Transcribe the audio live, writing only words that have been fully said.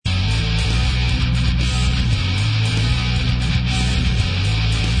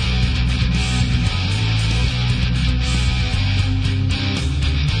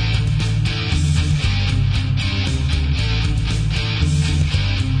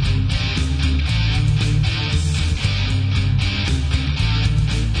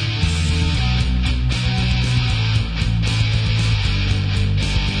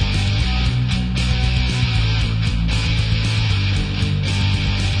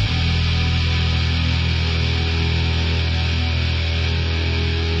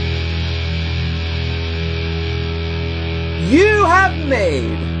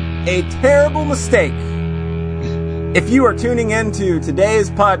a terrible mistake if you are tuning into today's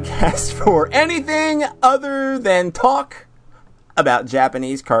podcast for anything other than talk about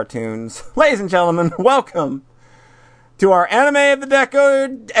Japanese cartoons. Ladies and gentlemen, welcome to our Anime of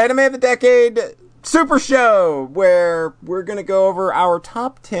the Decade Super Show, where we're going to go over our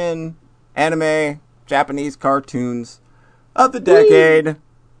top 10 anime Japanese cartoons of the decade. Whee!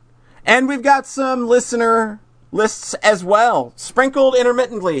 And we've got some listener lists as well, sprinkled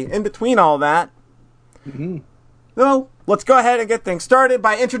intermittently in between all that. Mm-hmm. So, let's go ahead and get things started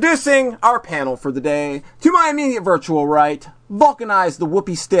by introducing our panel for the day. To my immediate virtual right, vulcanize the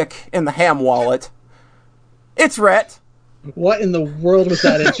whoopee stick in the ham wallet. It's Rhett. What in the world was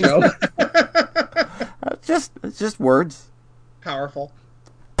that intro? It's just words. Powerful,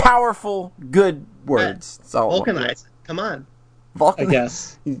 good words. Vulcanize. Come on. I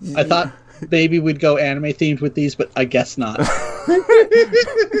guess. I thought maybe we'd go anime themed with these, but I guess not.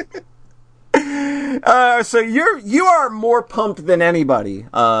 So you are more pumped than anybody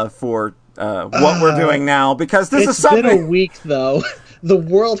for what we're doing now, because this is something. It's been a week though. The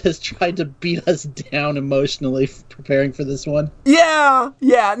world has tried to beat us down emotionally preparing for this one. Yeah,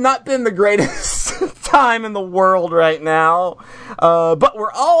 not been the greatest time in the world right now, but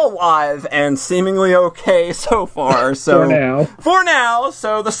we're all alive and seemingly okay so far. So for now,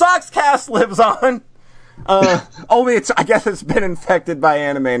 so the Soxcast lives on. Only I guess it's been infected by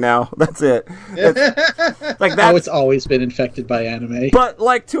anime now. That's it. It's always been infected by anime. But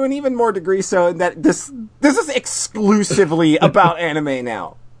like to an even more degree so that this is exclusively about anime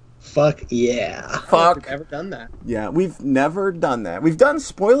now. Fuck yeah. Fuck. We've never done that. Yeah, we've never done that. We've done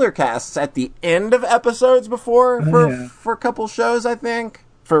spoiler casts at the end of epissodes before for a couple shows, I think.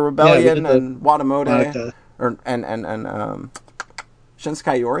 For Rebellion and Watamote and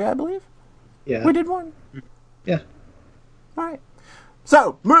Shinsekai Yori, I believe. Yeah. We did one. Yeah. All right.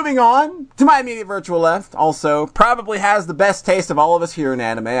 So, moving on to my immediate virtual left, also probably has the best taste of all of us here in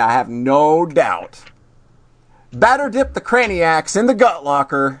anime, I have no doubt. Batter dip the craniacs in the gut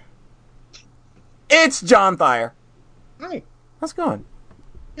locker. It's John Thayer. Hi. How's it going?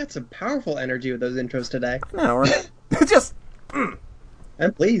 You got some powerful energy with those intros today. No, right? Just.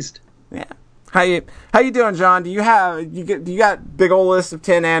 I'm pleased. Yeah. How you doing, John? Do you got big old list of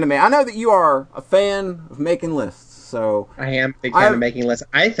 10 anime? I know that you are a fan of making lists, so I am a big fan of making lists.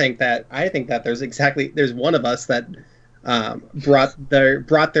 I think that there's one of us that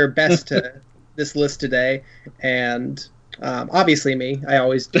brought their best to this list today, and obviously me. I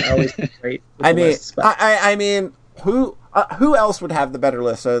always great. I mean, who else would have the better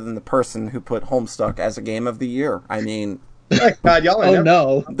list other than the person who put Homestuck as a game of the year? I mean. Oh, God, y'all are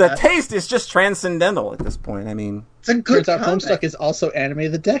no. The taste is just transcendental at this point. I mean, it's a good. Turns out Homestuck is also anime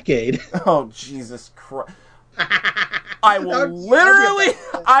of the decade. Oh, Jesus Christ! I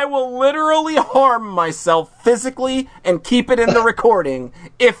will literally harm myself physically and keep it in the recording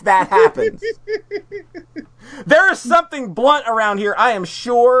if that happens. There is something blunt around here I am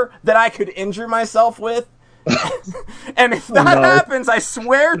sure that I could injure myself with, and if that happens, I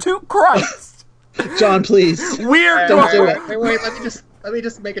swear to Christ. John, please. Weird. Don't do it. Wait. Let me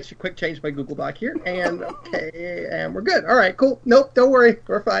just make a quick change to my Google Doc here, and okay, and we're good. All right, cool. Nope, don't worry,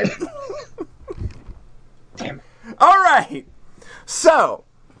 we're fine. Damn it. All right. So,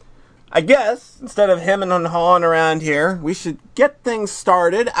 I guess instead of hemming and hawing around here, we should get things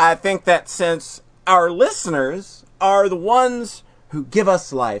started. I think that since our listeners are the ones who give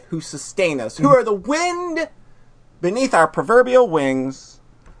us life, who sustain us, who are the wind beneath our proverbial wings,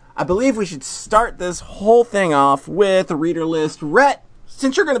 I believe we should start this whole thing off with a reader list. Rhett,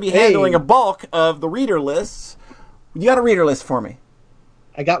 since you're going to be handling a bulk of the reader lists, you got a reader list for me.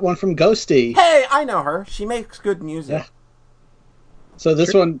 I got one from Ghosty. Hey, I know her. She makes good music. Yeah. So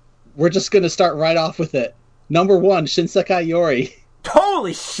this one, we're just going to start right off with it. Number 1, Shinsekai Yori.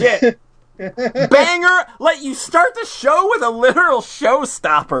 Holy shit! Banger! Let you start the show with a literal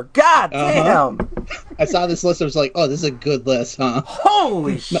showstopper. God damn! I saw this list, I was like, oh, this is a good list, huh?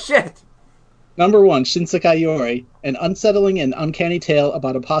 Holy shit! Number 1, Shinsekai Yori. An unsettling and uncanny tale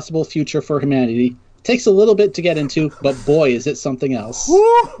about a possible future for humanity. Takes a little bit to get into, but boy, is it something else.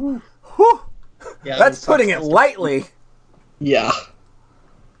 Woo. Yeah, that's putting it lightly. Yeah.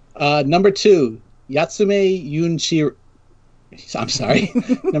 Number 2, Yatsume Yunchi... I'm sorry.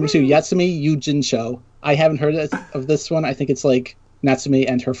 Number 2, Yatsume Yujinsho. I haven't heard of this one. I think it's like Natsume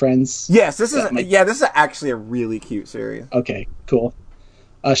and her friends. Yes, this is actually a really cute series. Okay, cool.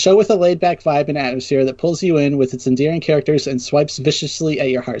 A show with a laid-back vibe and atmosphere that pulls you in with its endearing characters and swipes viciously at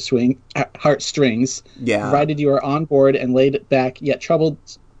your heartstrings. Yeah. Provided you are on board and laid back yet troubled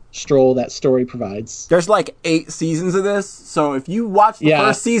stroll that story provides. There's like 8 seasons of this, so if you watch the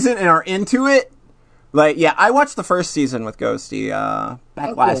first season and are into it, like, yeah, I watched the first season with Ghosty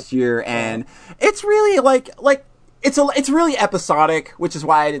back last year, and it's really like it's really episodic, which is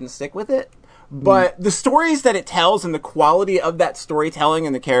why I didn't stick with it. But the stories that it tells and the quality of that storytelling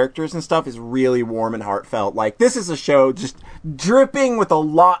and the characters and stuff is really warm and heartfelt. Like, this is a show just dripping with a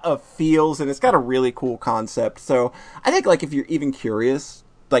lot of feels, and it's got a really cool concept. So I think, like, if you're even curious,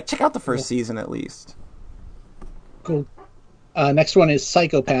 like, check out the first season at least. Cool. Next one is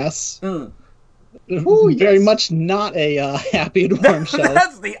Psycho-Pass. Ooh, Very yes. much not a happy and warm show.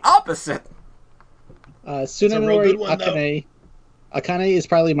 That's the opposite. Tsunenori good one, though. Akane. Akane is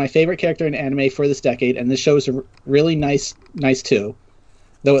probably my favorite character in anime for this decade, and this show is really nice too.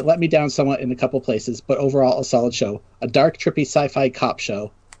 Though it let me down somewhat in a couple places, but overall a solid show. A dark, trippy sci-fi cop show.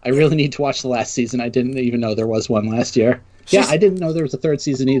 I really need to watch the last season. I didn't even know there was one last year. Yeah, I didn't know there was a third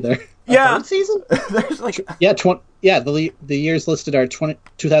season either. Yeah. Third season? There's like... Yeah, the years listed are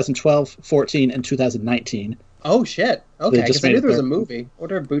 2012, 14, and 2019. Oh, shit. Okay, They just because I made knew it there was a third. movie. I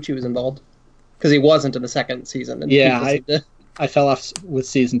wonder if Bucci was involved. Because he wasn't in the second season. And Yeah, people seemed to- I fell off with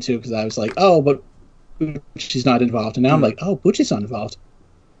season 2 because I was like, oh, but Bucci's not involved. And now I'm like, oh, Bucci's not involved.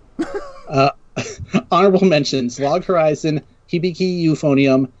 Honorable mentions: Log Horizon, Hibiki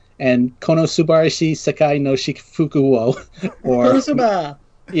Euphonium, and Konosubarashi Sekai no Shifuku wo. Or, Konosuba!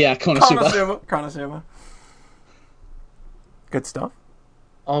 yeah, Konosuba. Konosuba. Good stuff.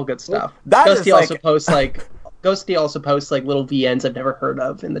 All good stuff. That is Ghosty like- also posts Ghosty also posts like little VNs I've never heard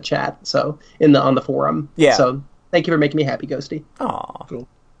of in the chat, so on the forum. Yeah. So thank you for making me happy, Ghosty. Aw. Cool.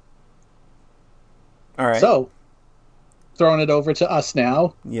 All right. So, throwing it over to us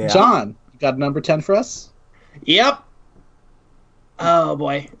now. Yeah. John, you got number 10 for us? Yep. Oh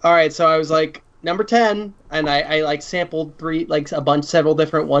boy. All right. So I was like number 10, and I like sampled several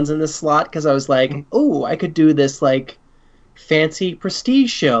different ones in this slot because I was like, oh, I could do this like fancy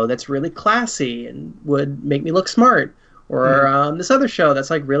prestige show that's really classy and would make me look smart, or this other show that's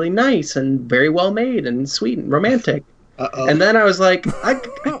like really nice and very well made and sweet and romantic. Uh-oh. And then I was like, I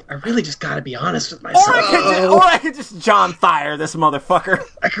really just got to be honest with myself. Or I could just John Fire this motherfucker.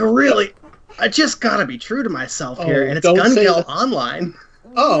 I just got to be true to myself here, and it's don't Gun say Gale that. Online.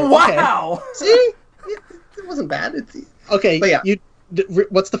 Oh, okay. Wow. See? It wasn't bad. It's Okay, But yeah.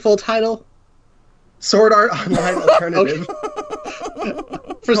 what's the full title? Sword Art Online Alternative.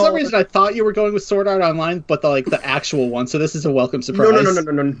 For some reason, I thought you were going with Sword Art Online, but the actual one. So this is a welcome surprise.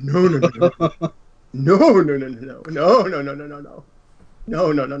 No.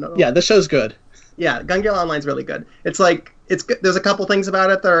 Yeah, the show's good. Yeah, Gun Gale Online's really good. It's like there's a couple things about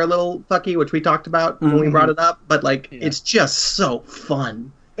it that are a little fucky, which we talked about when we brought it up, but it's just so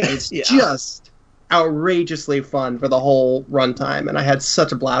fun. It's just outrageously fun for the whole runtime, and I had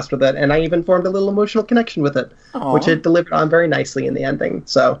such a blast with it, and I even formed a little emotional connection with it, which it delivered on very nicely in the ending.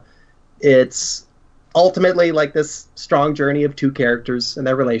 So it's ultimately like this strong journey of two characters and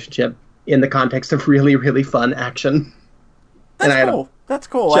their relationship in the context of really, really fun action. That's cool. That's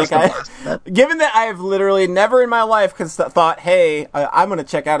cool. Just Like, a blast with it. given that I have literally never in my life thought, hey, I'm going to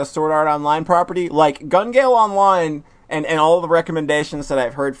check out a Sword Art Online property, like Gun Gale Online and all the recommendations that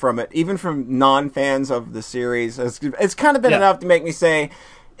I've heard from it, even from non-fans of the series, it's kind of been enough to make me say,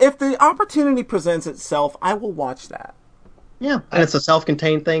 if the opportunity presents itself, I will watch that. Yeah, and it's a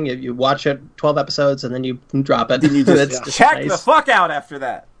self-contained thing. You watch it 12 episodes and then you drop it. You just It's just check nice. the fuck out after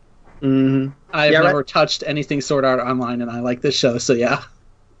that. Mm-hmm. I've Yeah, never right. touched anything Sword Art Online, and I like this show, so yeah.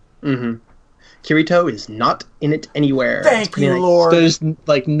 Mm-hmm. Kirito is not in it anywhere. It's Thank pretty you, nice. Lord. There's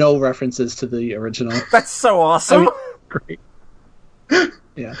no references to the original. That's so awesome. Great.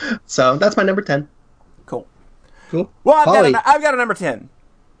 Yeah. So that's my number 10. Cool. Cool. Well, Polly. I've got a number 10.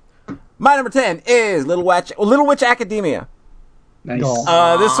 My number 10 is Little Witch Academia. Nice.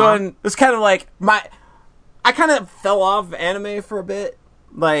 Aw. This one was kind of like I kind of fell off anime for a bit,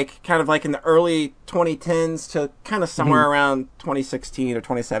 like kind of like in the early 2010s to kind of somewhere around 2016 or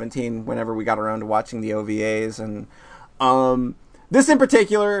 2017, whenever we got around to watching the OVAs, and this in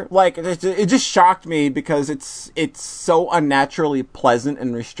particular, like it just shocked me because it's so unnaturally pleasant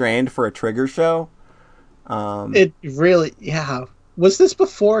and restrained for a Trigger show. It really, yeah. Was this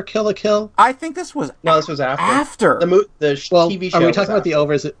before Kill la Kill? I think this was No, this was after. after. Well, TV show. are we was talking about after. the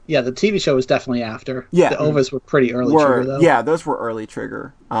overs? Yeah, the TV show was definitely after. Yeah. The overs were pretty early Trigger, though. Yeah, those were early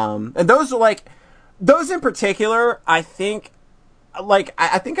Trigger. And those are like, those in particular, I think, like,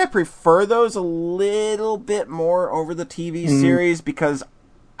 I think I prefer those a little bit more over the TV series because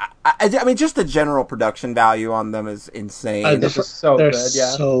I mean, just the general production value on them is insane. It's just so they're good,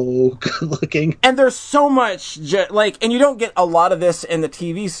 yeah. so good looking. And there's so much, and you don't get a lot of this in the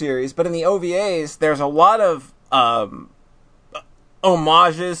TV series, but in the OVAs, there's a lot of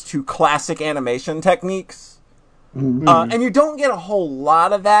homages to classic animation techniques. Mm-hmm. And you don't get a whole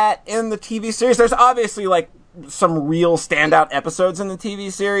lot of that in the TV series. There's obviously, like, some real standout episodes in the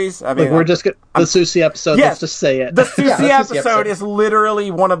TV series. I mean, Like, we're just the Susie episode. Yes. Let's just say it. The Susie the Susie episode episode. is literally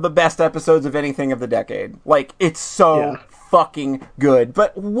one of the best episodes of anything of the decade. Like, it's so fucking good.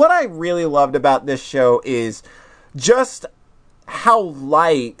 But what I really loved about this show is just how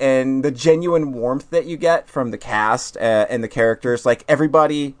light and the genuine warmth that you get from the cast and the characters. Like,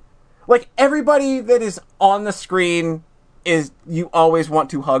 everybody that is on the screen is, you always want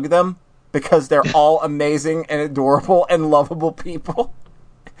to hug them because they're all amazing and adorable and lovable people.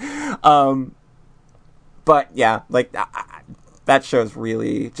 But yeah, like, that show's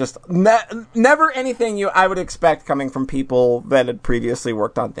really just never anything I would expect coming from people that had previously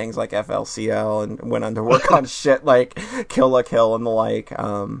worked on things like FLCL and went on to work on shit like Kill la Kill and the like.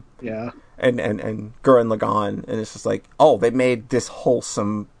 And Gurren Lagann, and it's just like, oh, they made this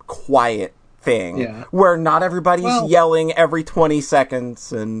wholesome, quiet thing where not everybody's yelling every 20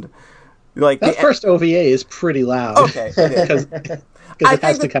 seconds and like that first OVA is pretty loud. Okay, because it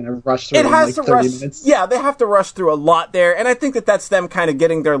has to kind of rush through. It has like to 30 rush. minutes. Yeah, they have to rush through a lot there, and I think that's them kind of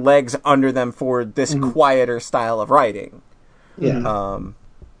getting their legs under them for this quieter style of writing. Yeah.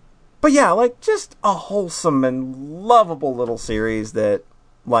 But yeah, like, just a wholesome and lovable little series that,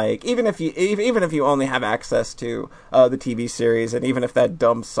 like, even if you only have access to the TV series, and even if that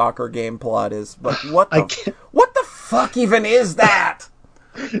dumb soccer game plot is, like, what the fuck even is that?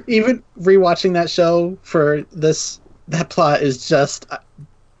 Even rewatching that show for that plot is just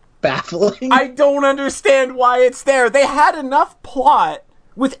baffling. I don't understand why it's there. They had enough plot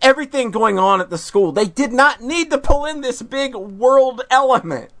with everything going on at the school. They did not need to pull in this big world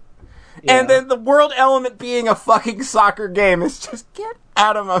element. Yeah. And then the world element being a fucking soccer game is just, get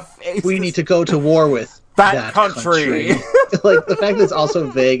out of my face. We need to go to war with that country. Like, the fact that it's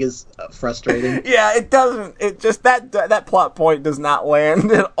also vague is frustrating. Yeah, it doesn't. It just, that plot point does not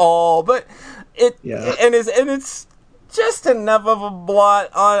land at all. But it's just enough of a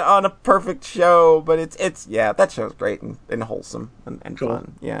blot on a perfect show. But it's that show's great and wholesome and cool.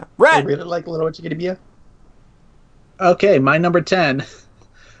 Fun. Yeah, Red. I really like Little Witch Academia. Okay, my number 10.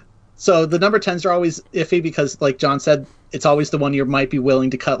 So the number 10s are always iffy because, like John said, it's always the one you might be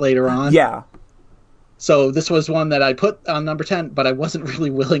willing to cut later on. Yeah. So this was one that I put on number 10, but I wasn't really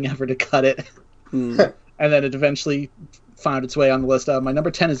willing ever to cut it. And then it eventually found its way on the list. My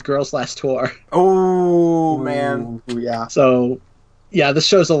number 10 is Girls Last Tour. Oh, man. Ooh, yeah. So, yeah, this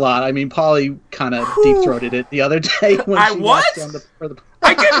shows a lot. I mean, Polly kind of deep-throated it the other day when she watched it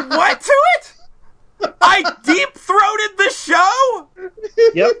I did what to it? I deep-throated the show?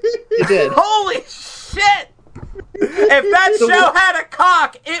 Yep, you did. Holy shit! If that show had a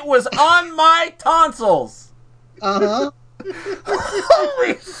cock, it was on my tonsils. Uh-huh.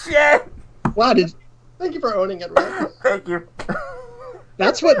 Holy shit! Wow, Thank you for owning it, Red. Thank you.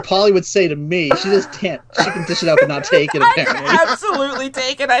 That's what Polly would say to me. She just can't. She can dish it up and not take it, apparently. I can absolutely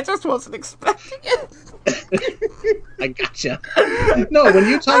take it. I just wasn't expecting it. I gotcha. No, when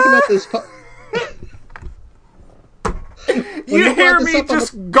you talk about this... You hear me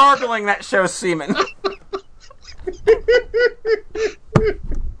just gargling that show's semen. It's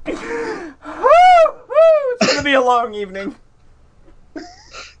gonna be a long evening.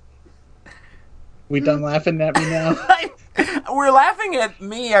 We done laughing at me now? We're laughing at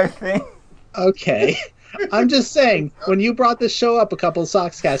me, I think. Okay. I'm just saying, when you brought this show up a couple of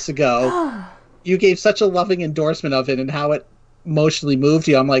Soxcasts ago, you gave such a loving endorsement of it and how it emotionally moved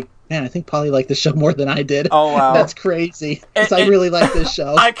you. I'm like, man, I think Polly liked the show more than I did. Oh, wow. That's crazy. Because I really like this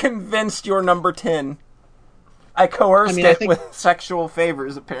show. I convinced your number 10. I coerced it with sexual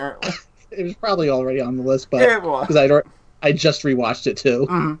favors, apparently. It was probably already on the list, but it was. Because I just rewatched it, too.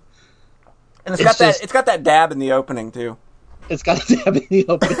 Mm-hmm. And it's got that dab in the opening, too. It's got a dab in the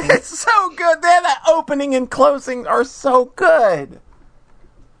opening. It's so good. That opening and closing are so good.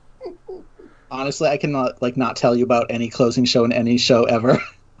 Honestly, I cannot not tell you about any closing show in any show ever.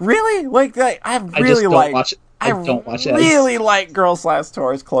 Really? I don't watch it. Really like Girls Last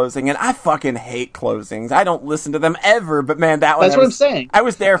Tour's closing, and I fucking hate closings. I don't listen to them ever, but man, that one... That's what I'm saying. I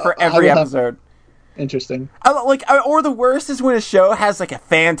was there for every episode. Interesting. Or the worst is when a show has like a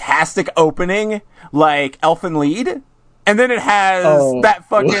fantastic opening, like Elfen Lied, and then it has that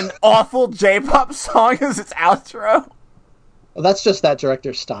fucking awful J-pop song as its outro. Well, that's just that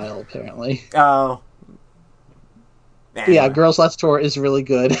director's style, apparently. Oh. Anyway. Girls Last Tour is really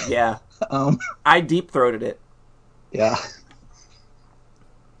good. Yeah. Um, I deep-throated it. yeah.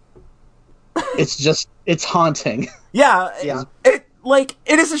 It's haunting. Yeah. Yeah. It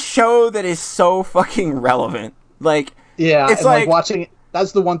is a show that is so fucking relevant. Like, Yeah, it's and like watching it,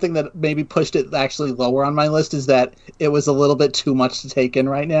 that's the one thing that maybe pushed it actually lower on my list, is that it was a little bit too much to take in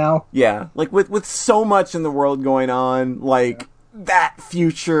right now. yeah, like with so much in the world going on, like that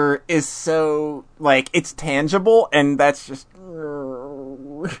future is so like it's tangible, and that's just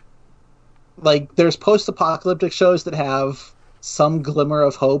Like, there's post-apocalyptic shows that have some glimmer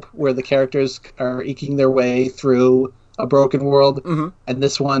of hope where the characters are eking their way through a broken world, and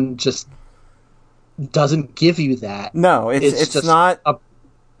this one just doesn't give you that. no, it's just not. a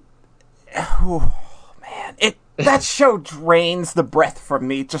Oh man, that show drains the breath from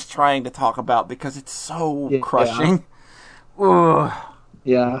me just trying to talk about because it's so Yeah. crushing. Ugh.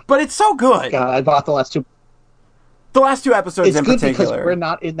 yeah. But it's so good. God, I bought the last two. The last two episodes It's in good particular. because we're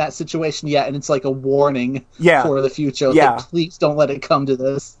not in that situation yet, and it's like a warning Yeah. for the future. Like, Yeah. please don't let it come to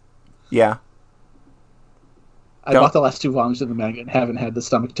this. Yeah. I Don't- bought the last two volumes of the manga and haven't had the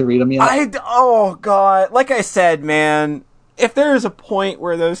stomach to read them yet. Oh god, like I said, man, if there is a point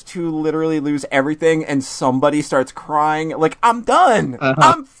where those two literally lose everything and somebody starts crying, like I'm done.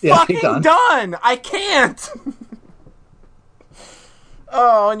 I'm Yeah, fucking done. done. I can't.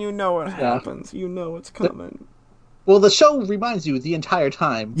 Oh, and you know what happens. You know it's coming. Well, the show reminds you the entire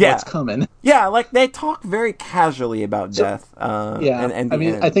time Yeah. what's coming. Yeah, like they talk very casually about death. Yeah, and I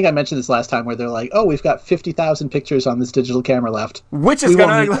mean, I think I mentioned this last time where they're like, "Oh, we've got 50,000 pictures on this digital camera left. which is we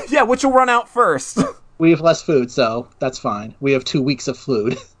gonna won't which will run out first. We have less food, so that's fine. We have 2 weeks of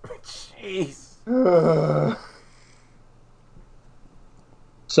food." Jeez.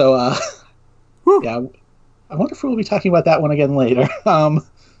 So, Whew. yeah, I wonder if we'll be talking about that one again later.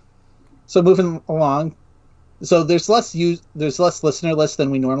 So moving along, so there's less listener lists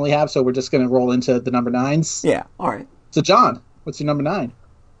than we normally have, so we're just going to roll into the number 9s. Yeah. All right. So, John, what's your number 9?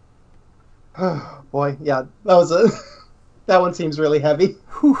 Boy, yeah, that one seems really heavy.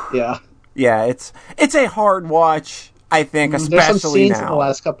 Yeah, Yeah, it's a hard watch. I think, there's especially some scenes now. in the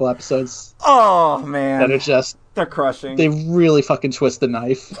last couple episodes Oh man, that are just, they're crushing. they really fucking twist the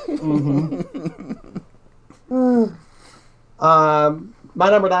knife. My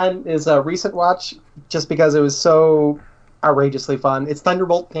number 9 is a recent watch, just because it was so outrageously fun. It's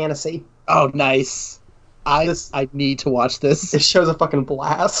Thunderbolt Fantasy. Oh, nice. I need to watch this. This show's a fucking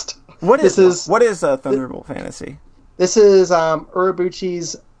blast. What is This is Thunderbolt Fantasy? this is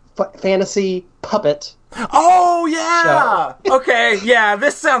Urobuchi's fantasy puppet. Oh yeah. Okay, yeah.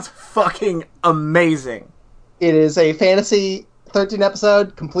 This sounds fucking amazing. It is a fantasy 13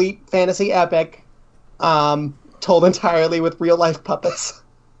 episode complete fantasy epic, told entirely with real life puppets.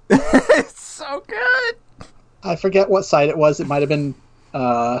 It's so good. I forget what site it was. It might have been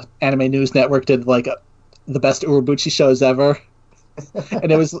Anime News Network did like the best Urobuchi shows ever.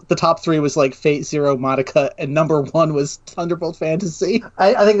 And it was the top 3 was like Fate Zero, Madoka, and number 1 was Thunderbolt Fantasy.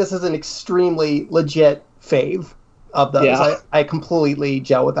 I think this is an extremely legit fave of those. Yeah. I completely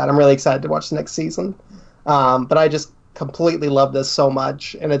gel with that. I'm really excited to watch the next season. But I just completely love this so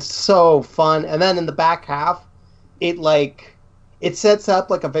much, and it's so fun. And then in the back half, it sets up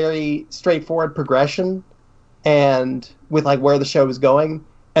like a very straightforward progression, and with like where the show is going,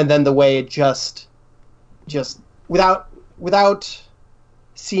 and then the way it just without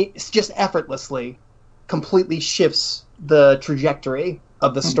just effortlessly completely shifts the trajectory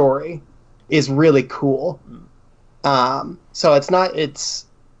of the story is really cool. So it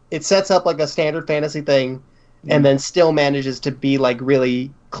sets up like a standard fantasy thing, and then still manages to be like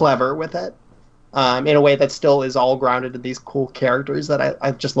really clever with it, in a way that still is all grounded in these cool characters that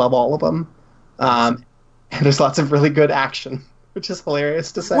I just love all of them. And there's lots of really good action, which is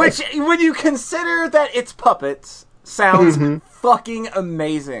hilarious to say. Which, when you consider that it's puppets, sounds fucking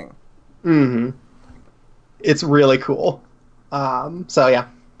amazing. It's really cool. So yeah,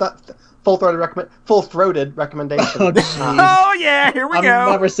 full-throated recommendation. Oh, geez. Oh yeah, here we I'm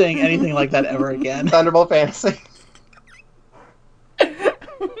go. never saying anything like that ever again. Thunderbolt Fantasy.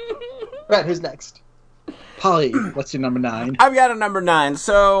 Right, who's next? Polly, what's your number 9? I've got a number 9.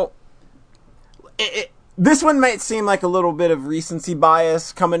 So, this one might seem like a little bit of recency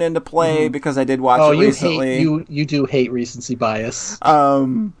bias coming into play because I did watch it recently. You do hate recency bias.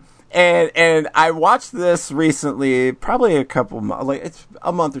 And I watched this recently, probably it's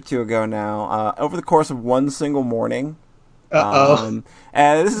a month or two ago now, over the course of one single morning. Uh-oh.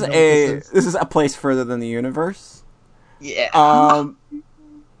 And this is A Place Further Than the Universe. Yeah.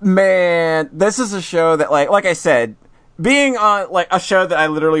 Man, this is a show that like I said, being on like a show that I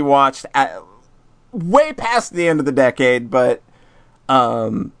literally watched way past the end of the decade, but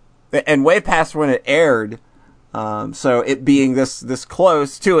and way past when it aired. So it being this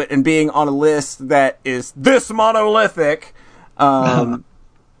close to it and being on a list that is this monolithic,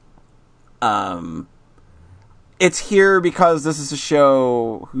 it's here because this is a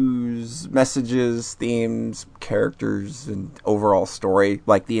show whose messages, themes, characters, and overall story,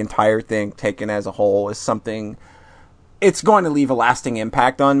 like the entire thing taken as a whole, is something. It's going to leave a lasting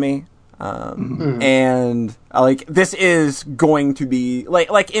impact on me. And like this is going to be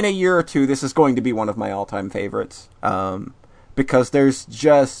like in a year or two, this is going to be one of my all-time favorites. Because there's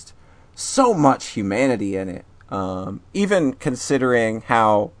just so much humanity in it. Even considering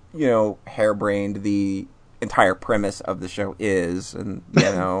how, harebrained the entire premise of the show is, and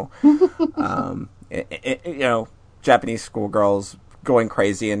Japanese schoolgirls going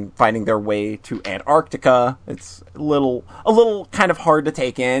crazy and finding their way to Antarctica. It's a little kind of hard to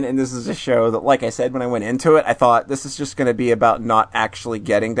take in, and this is a show that, like I said, when I went into it, I thought this is just going to be about not actually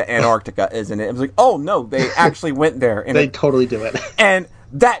getting to Antarctica, isn't it? I was like, oh no, they actually went there. And they totally do it. And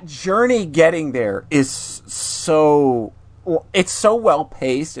that journey getting there is so well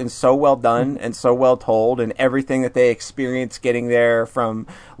paced and so well done and so well told, and everything that they experience getting there, from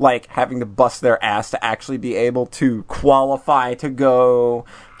like having to bust their ass to actually be able to qualify to go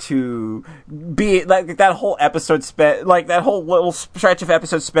to be like that whole episode spent, like that whole little stretch of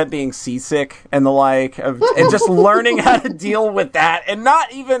episodes spent being seasick and the like, and just learning how to deal with that, and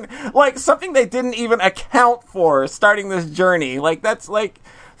not even like something they didn't even account for starting this journey. Like that's like.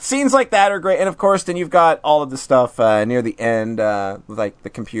 Scenes like that are great, and of course, then you've got all of the stuff near the end, like the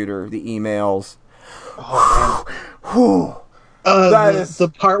computer, the emails.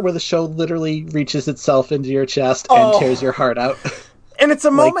 The part where the show literally reaches itself into your chest and tears your heart out. And it's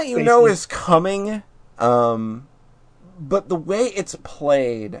a moment is coming, but the way it's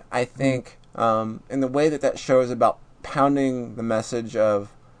played, I think, and the way that show is about pounding the message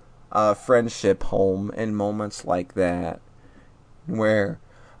of friendship home in moments like that, where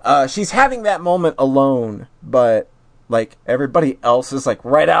she's having that moment alone, but like everybody else is like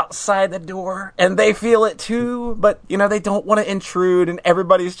right outside the door and they feel it too, but they don't want to intrude, and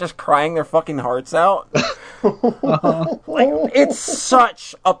everybody's just crying their fucking hearts out. Like, it's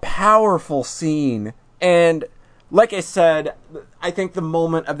such a powerful scene. And like I said, I think the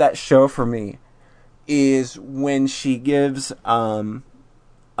moment of that show for me is when she gives the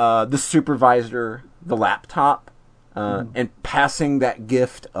supervisor the laptop. And passing that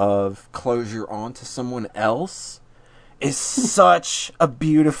gift of closure on to someone else is such a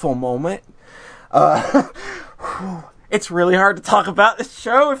beautiful moment. It's really hard to talk about this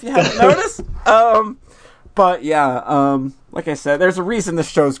show if you haven't noticed. But yeah, like I said, there's a reason this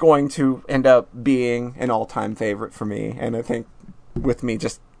show's going to end up being an all-time favorite for me. And I think with me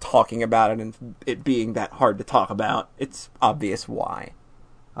just talking about it and it being that hard to talk about, it's obvious why.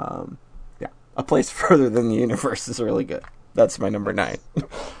 A Place Further Than the Universe is really good. That's my number 9.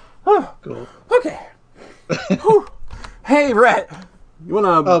 Cool. Okay. Hey, Rhett. You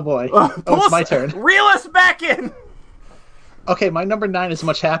wanna? Oh boy. It's my turn. Reel us back in. Okay, my number 9 is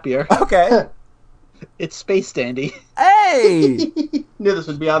much happier. Okay. It's Space Dandy. Hey. Knew this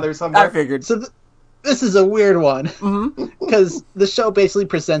would be on there somewhere. I figured. So this is a weird one because the show basically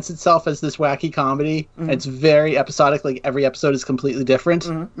presents itself as this wacky comedy. And it's very episodic. Like every episode is completely different.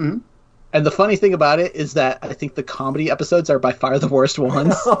 And the funny thing about it is that I think the comedy episodes are by far the worst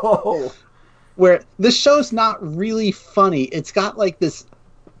ones. Oh. Where this show's not really funny. It's got like this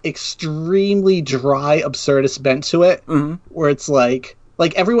extremely dry, absurdist bent to it, where it's like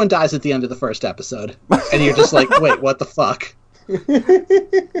everyone dies at the end of the first episode. And you're just like, wait, what the fuck? Hey,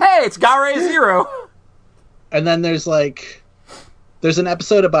 it's Gare Zero. And then there's an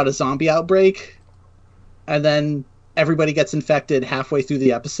episode about a zombie outbreak, and then everybody gets infected halfway through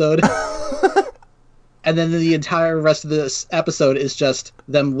the episode. And then the entire rest of this episode is just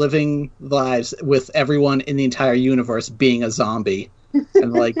them living lives with everyone in the entire universe being a zombie.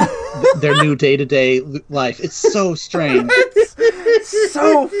 And like their new day-to-day life. It's so strange. It's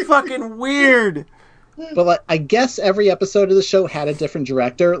so fucking weird. But like, I guess every episode of the show had a different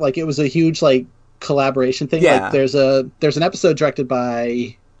director. Like it was a huge like collaboration thing. Yeah. Like there's an episode directed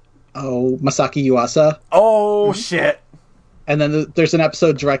by Masaki Yuasa. Oh shit. And then there's an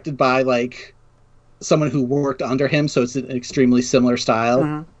episode directed by like someone who worked under him, so it's an extremely similar style.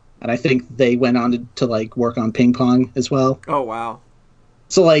 And I think they went on to like work on Ping Pong as well. Oh wow.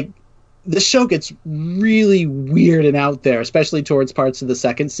 So like this show gets really weird and out there, especially towards parts of the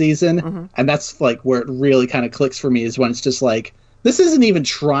second season. And that's like where it really kind of clicks for me, is when it's just like, this isn't even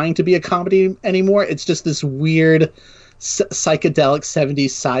trying to be a comedy anymore. It's just this weird psychedelic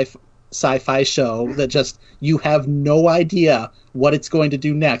 70s sci-fi show that just you have no idea what it's going to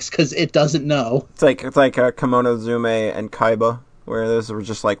do next because it doesn't know. It's like Kemonozume and Kaiba, where those were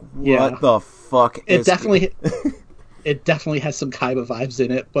just like, what Yeah. the fuck It is definitely it definitely has some Kaiba vibes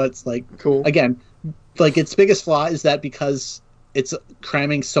in it, but it's like Cool. again, like its biggest flaw is that because it's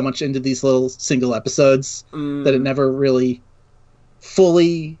cramming so much into these little single episodes that it never really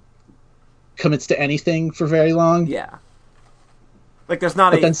fully commits to anything for very long. Yeah. Like, there's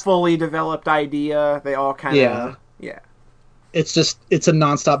not But a then- fully developed idea. They all kind of... Yeah. Yeah. It's a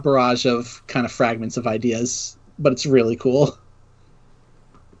nonstop barrage of kind of fragments of ideas, but it's really cool.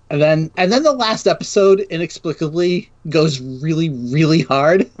 And then the last episode inexplicably goes really, really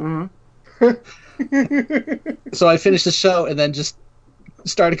hard. So I finished the show and then just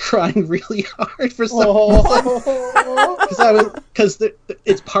started crying really hard for some Oh. because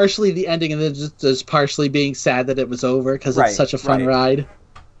it's partially the ending and then just partially being sad that it was over because Right, it's such a fun right. ride.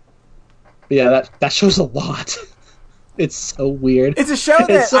 But yeah, that shows a lot. It's so weird. It's a show that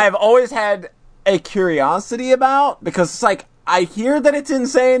It's so- I've always had a curiosity about, because it's like, I hear that it's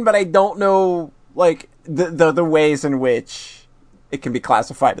insane, but I don't know, like, the ways in which it can be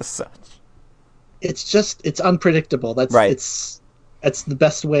classified as such. It's unpredictable. That's Right. That's the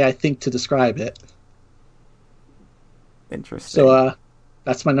best way I think to describe it. Interesting. So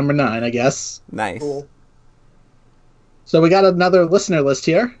that's my number 9, I guess. Nice. Cool. So we got another listener list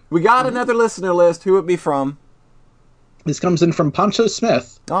here. We got another listener list. Who it be from? This comes in from Poncho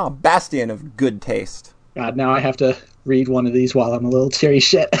Smith. Oh, bastion of good taste. God, now I have to read one of these while I'm a little teary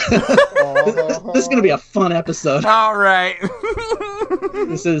shit. This is going to be a fun episode. All right.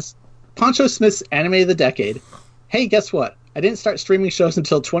 This is Poncho Smith's Anime of the Decade. Hey, guess what? I didn't start streaming shows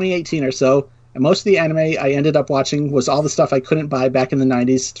until 2018 or so, and most of the anime I ended up watching was all the stuff I couldn't buy back in the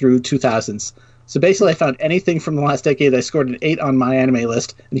 90s through 2000s. So basically, I found anything from the last decade. I scored an 8 on my anime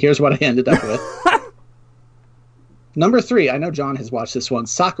list, and here's what I ended up with. Number 3, I know John has watched this one,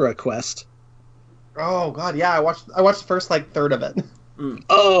 Sakura Quest. Oh god, yeah, I watched the first third of it.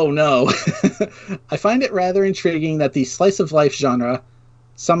 Oh no. I find it rather intriguing that the slice of life genre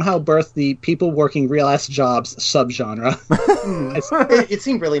somehow birthed the people working real ass jobs subgenre. It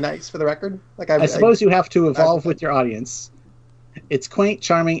seemed really nice, for the record. I suppose you have to evolve with your audience. It's quaint,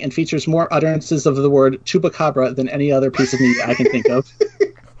 charming, and features more utterances of the word chupacabra than any other piece of media I can think of.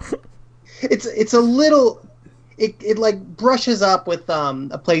 it's a little. It like brushes up with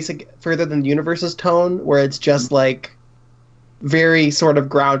a place further than the universe's tone, where it's just like very sort of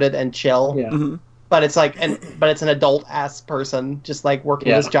grounded and chill. Yeah. But it's like but it's an adult ass person just like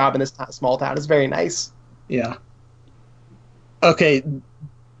working his job in this small town. It's very nice. Yeah. Okay,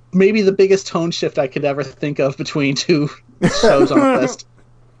 maybe the biggest tone shift I could ever think of between two shows on the list.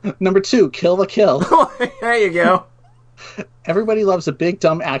 Number 2, Kill la Kill. There you go. Everybody loves a big,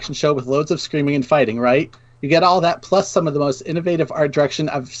 dumb action show with loads of screaming and fighting, right? You get all that, plus some of the most innovative art direction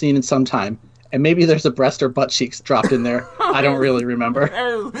I've seen in some time. And maybe there's a breast or butt cheeks dropped in there. I don't really remember.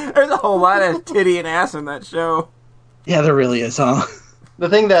 There's a whole lot of titty and ass in that show. Yeah, there really is, huh? The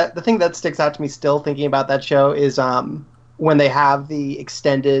thing that sticks out to me still thinking about that show is when they have the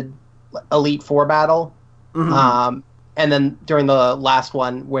extended Elite Four battle, and then during the last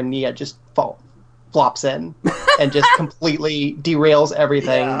one when Nia just flops in and just completely derails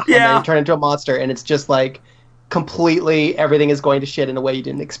everything, and then you turn into a monster, and it's just like completely everything is going to shit in a way you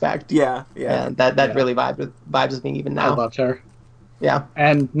didn't expect. Yeah. And that really vibes with me even I now. loved her. Yeah.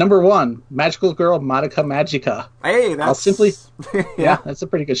 And number 1, Magical Girl Madoka Magica. Hey, that's... I'll simply... yeah. Yeah, that's a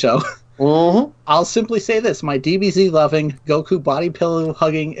pretty good show. Mm-hmm. I'll simply say this. My DBZ-loving, Goku body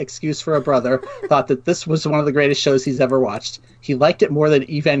pillow-hugging excuse for a brother thought that this was one of the greatest shows he's ever watched. He liked it more than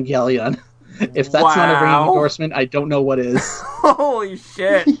Evangelion. If that's not a ringing Wow. endorsement, I don't know what is. Holy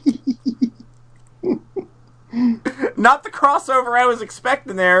shit. Not the crossover I was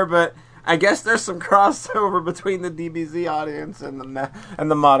expecting there, but I guess there's some crossover between the DBZ audience and the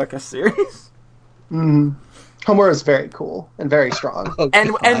Madoka series. Homura is very cool and very strong, Oh,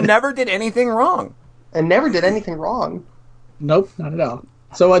 And God. never did anything wrong. and never did anything wrong. Nope, not at all.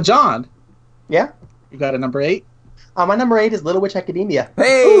 So, John, Yeah. you got a number 8? My number 8 is Little Witch Academia.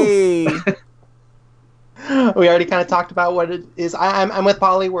 Hey! We already kind of talked about what it is. I'm with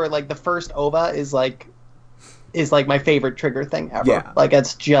Polly, where like the first OVA is like my favorite Trigger thing ever. Yeah. Like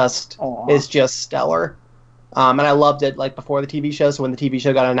it's just Aw. stellar. And I loved it like before the TV show. So when the TV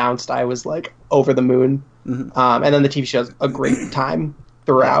show got announced, I was like over the moon. And then the TV show's a great time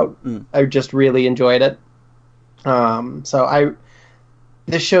throughout. I just really enjoyed it.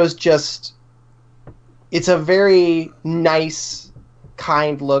 This show's just, it's a very nice,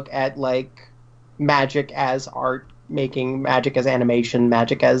 kind look at like magic as art making magic as animation,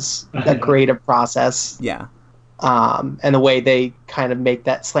 magic as a creative process. Yeah. And the way they kind of make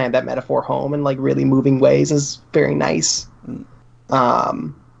that slam that metaphor home in like really moving ways is very nice.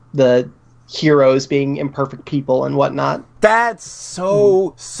 The heroes being imperfect people and whatnot. That's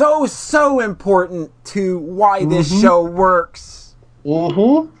so important to why this show works.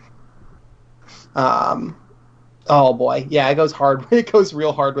 Oh boy, yeah, it goes hard. It goes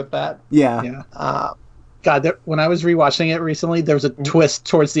real hard with that. Yeah. God, when I was rewatching it recently, there was a twist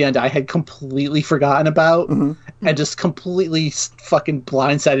towards the end I had completely forgotten about, and just completely fucking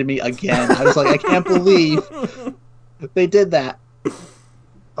blindsided me again. I was like, I can't believe they did that.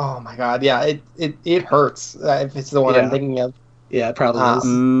 Oh my god, yeah, it hurts if it's the one I'm thinking of. Yeah, it probably is.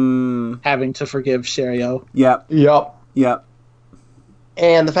 Having to forgive Sherio. Yep.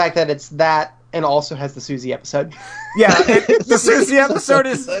 And the fact that it's that and also has the Susie episode. Yeah, the Susie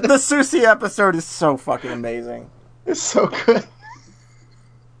episode is so fucking amazing. It's so good.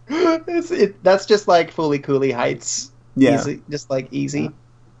 That's just like Fooly Cooley heights. Yeah. Easy, just like easy.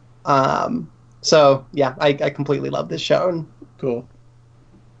 So yeah, I completely love this show and Cool.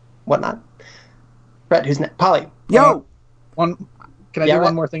 whatnot. Brett, who's next? Polly. Yo! Can I do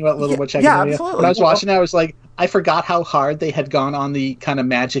one more thing about Little Witch Academia? Absolutely. When I was watching it, I was like, I forgot how hard they had gone on the kind of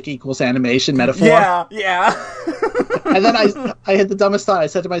magic equals animation metaphor. Yeah. And then I had the dumbest thought. I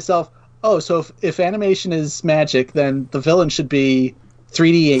said to myself, oh, so if animation is magic, then the villain should be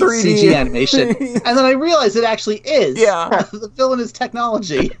 3D CG animation. And then I realized it actually is. Yeah. The villain is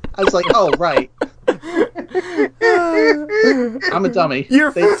technology. I was like, oh, right. I'm a dummy.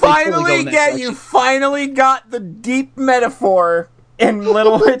 You finally direction. got the deep metaphor in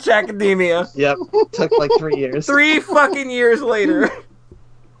Little Witch Academia. Yep. Took like 3 years. 3 fucking years later.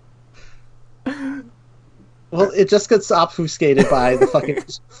 Well, it just gets obfuscated by the fucking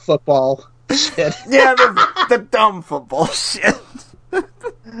football shit. Yeah, the dumb football shit.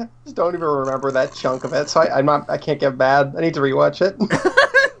 Just don't even remember that chunk of it, so I can't get mad. I need to rewatch it.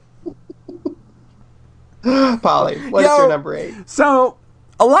 Polly, what's your number 8? So,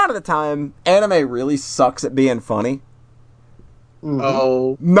 a lot of the time, anime really sucks at being funny.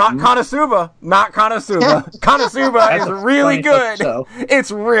 Oh. Not Konosuba. Konosuba is really good.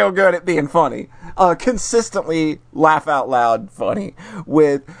 It's real good at being funny. Consistently laugh out loud funny.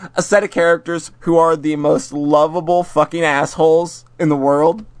 With a set of characters who are the most lovable fucking assholes in the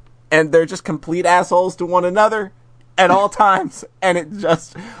world. And they're just complete assholes to one another at all times. And it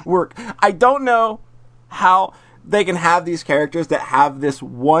just works. I don't know how they can have these characters that have this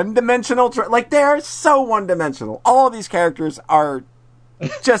one-dimensional... they're so one-dimensional. All of these characters are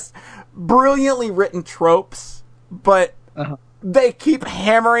just brilliantly written tropes, but they keep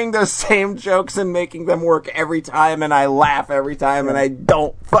hammering those same jokes and making them work every time, and I laugh every time, and I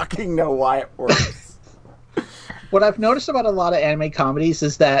don't fucking know why it works. What I've noticed about a lot of anime comedies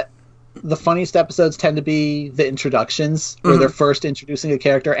is that the funniest episodes tend to be the introductions, where they're first introducing a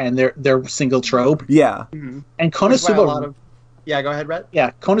character and their single trope. Yeah. And Konosuba... Yeah, go ahead, Brett.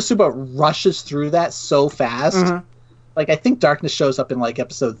 Yeah, Konosuba rushes through that so fast. Like, I think Darkness shows up in, like,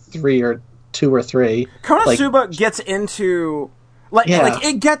 episode 3 or 2 or 3. Konosuba gets into...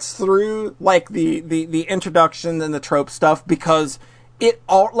 it gets through, the introduction and the trope stuff because... It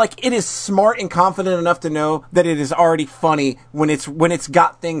is smart and confident enough to know that it is already funny when it's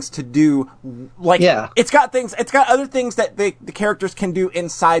got things to do. It's got other things that the characters can do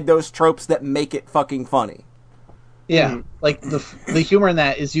inside those tropes that make it fucking funny. Yeah, like the humor in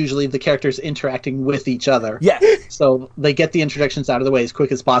that is usually the characters interacting with each other. Yeah. So they get the introductions out of the way as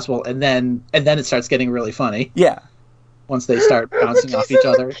quick as possible, and then it starts getting really funny. Yeah. Once they start bouncing off each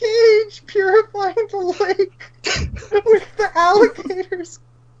other. Cage purifying the lake with the alligators.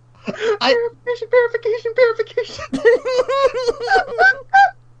 Purification.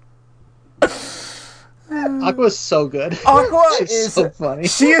 Aqua is so good. Aqua is so funny.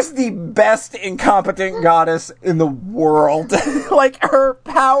 She is the best incompetent goddess in the world. Her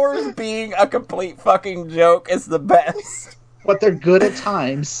powers being a complete fucking joke is the best. But they're good at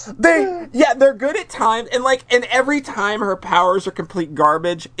times. They're good at times, and every time her powers are complete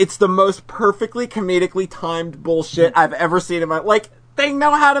garbage, it's the most perfectly comedically timed bullshit I've ever seen in my... they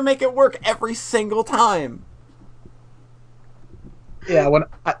know how to make it work every single time. Yeah,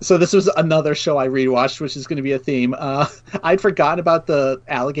 so this was another show I rewatched, which is going to be a theme. I'd forgotten about the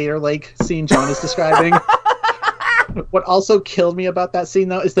alligator lake scene John is describing. What also killed me about that scene,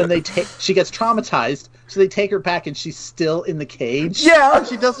 though, is then she gets traumatized, so they take her back, and she's still in the cage. Yeah,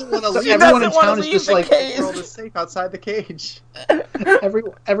 she doesn't want to leave. Everyone in town is just like, the world is safe outside the cage.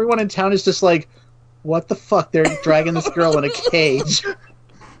 Everyone in town is just like, what the fuck? They're dragging this girl in a cage.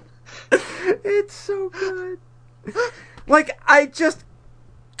 It's so good. Like, I just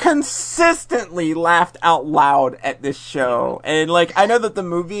consistently laughed out loud at this show. And, like, I know that the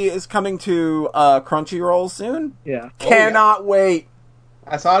movie is coming to Crunchyroll soon. Yeah. Cannot wait.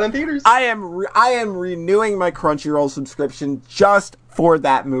 I saw it in theaters. I am renewing my Crunchyroll subscription just for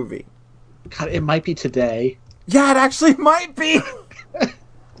that movie. God, it might be today. Yeah, it actually might be.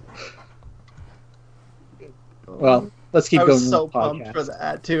 Well, let's keep I going. was so with the pumped podcast. for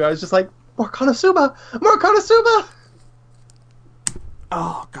that too. I was just like, more Konosuba! More Konosuba!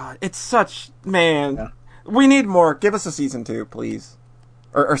 Oh, God. It's such... Man. Yeah. We need more. Give us a season 2, please.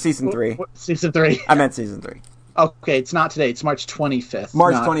 Or season 3. Season 3. I meant season 3. Okay, it's not today. It's March 25th.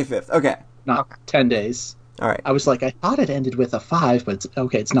 March not, 25th. Okay. Not 10 days. All right. I was like, I thought it ended with a 5, but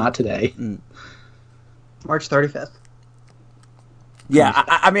it's not today. March 35th. Yeah,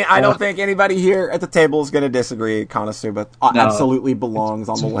 I mean, I don't think anybody here at the table is going to disagree. Konosuba absolutely belongs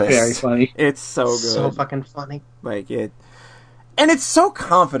on the list. Very funny. It's so good. So fucking funny. Like it, and it's so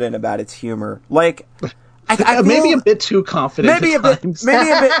confident about its humor. Like, I feel, maybe a bit too confident. maybe a bit,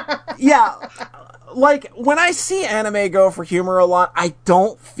 yeah. Like when I see anime go for humor a lot, I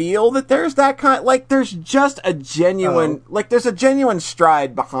don't feel that there's that kind. Like, there's just a genuine, there's a genuine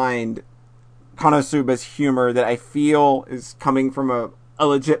stride behind Konosuba's humor that I feel is coming from a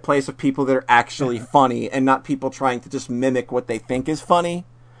legit place of people that are actually funny and not people trying to just mimic what they think is funny.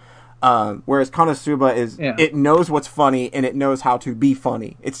 Whereas Konosuba is, it knows what's funny and it knows how to be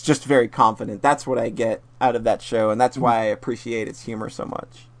funny. It's just very confident. That's what I get out of that show, and that's why I appreciate its humor so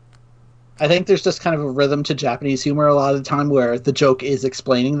much. I think there's just kind of a rhythm to Japanese humor a lot of the time where the joke is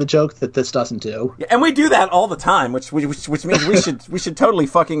explaining the joke that this doesn't do. Yeah, and we do that all the time, which means we should totally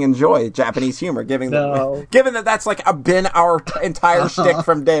fucking enjoy Japanese humor, given that that's like been our entire shtick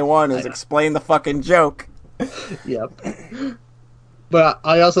from day one is explain the fucking joke. Yep. But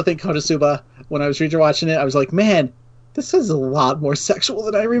I also think Konosuba, when I was watching it, I was like, man, this is a lot more sexual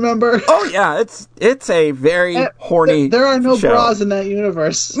than I remember. Oh yeah, it's a very horny. There are no show. bras in that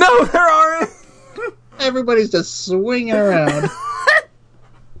universe. No, there aren't. Everybody's just swinging around.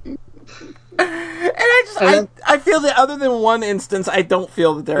 And I feel that other than one instance, I don't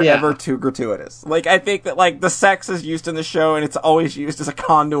feel that they're ever too gratuitous. Like, I think that, like, the sex is used in the show, and it's always used as a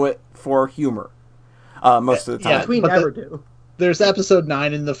conduit for humor. Most of the time. Which we never do. There's episode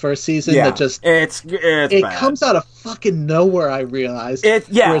 9 in the first season that just... It bad. comes out of fucking nowhere, I realized.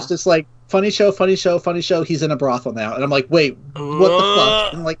 Where it's just like, funny show, he's in a brothel now. And I'm like, wait, what the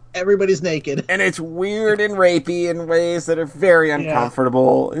fuck? And like, everybody's naked. And it's weird and rapey in ways that are very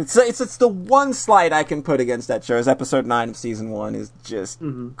uncomfortable. Yeah. It's the one slight I can put against that show is episode 9 of season 1 is just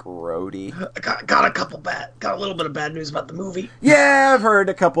grody. I got a little bit of bad news about the movie. Yeah, I've heard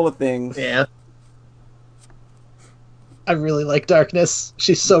a couple of things. Yeah. I really like Darkness.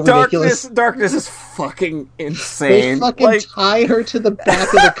 She's so ridiculous. Darkness is fucking insane. They fucking tie her to the back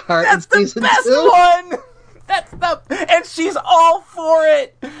of the cart in season 2. That's the best one! And she's all for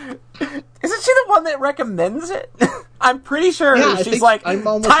it! Isn't she the one that recommends it? I'm pretty sure she's like, tie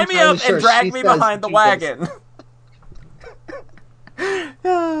me up and drag me behind the wagon.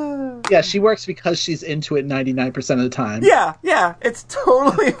 Yeah, she works because she's into it 99% of the time. Yeah, it's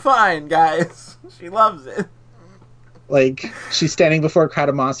totally fine, guys. She loves it. Like, she's standing before a crowd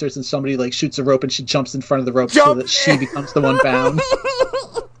of monsters and somebody, like, shoots a rope and she jumps in front of the rope so that she becomes the one bound.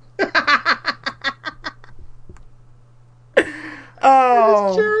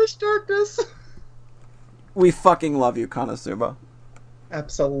 Oh. Cherish Darkness. We fucking love you, Konosuba.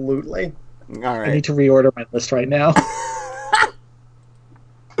 Absolutely. All right. I need to reorder my list right now.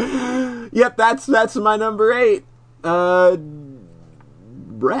 Yep, that's my number 8.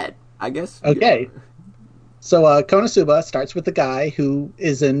 Brett, I guess. Okay. So, Konosuba starts with the guy who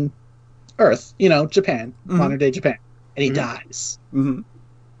is in Earth, Japan, modern day Japan, and he dies. Mm-hmm.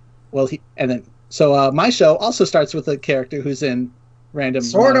 Well, so my show also starts with a character who's in random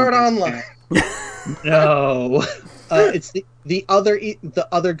Sword Art Online. No, it's the other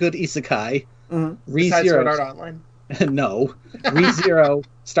good isekai. Besides Sword Art Online. No, ReZero,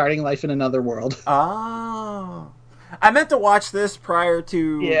 starting life in another world. Oh. I meant to watch this prior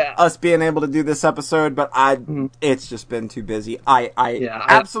to us being able to do this episode, but it's just been too busy. I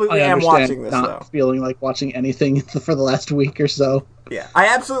absolutely am watching this, though. Feeling like watching anything for the last week or so. Yeah, I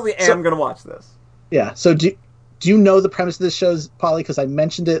absolutely am going to watch this. Yeah, so do you know the premise of this show, Polly? Because I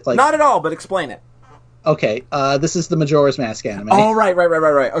mentioned it. Not at all, but explain it. Okay, this is the Majora's Mask anime. Oh, right.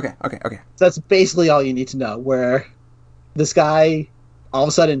 Okay. So that's basically all you need to know, where this guy... all of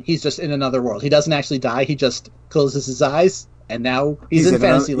a sudden, he's just in another world. He doesn't actually die. He just closes his eyes, and now he's in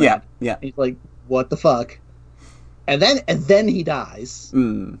Fantasyland. Yeah. He's like, what the fuck? And then he dies.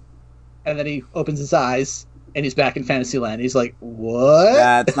 And then he opens his eyes, and he's back in Fantasyland. He's like, what?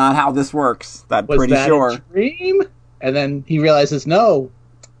 That's not how this works. I'm Was pretty that sure. a dream? And then he realizes, no,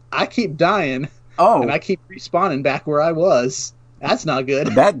 I keep dying, Oh, and I keep respawning back where I was. That's not good.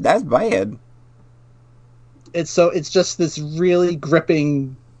 that's bad. It's just this really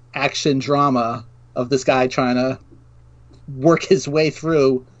gripping action drama of this guy trying to work his way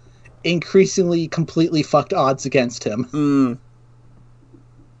through increasingly completely fucked odds against him. Mm.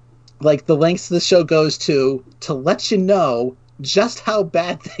 Like, the lengths the show goes to let you know just how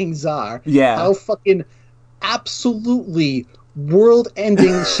bad things are. Yeah. How fucking absolutely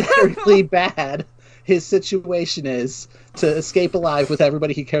world-ending, shatteringly bad his situation is to escape alive with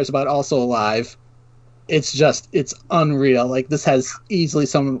everybody he cares about also alive. It's unreal. Like, this has easily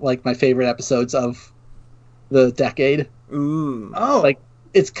some, like, my favorite episodes of the decade. Mm. Oh, Like,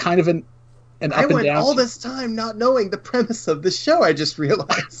 it's kind of an up I and went down. all this time not knowing the premise of the show. I just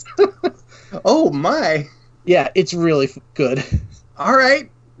realized. Oh my! Yeah, it's really good. All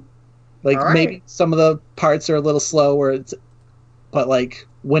right. Like, All right. maybe some of the parts are a little slow, but like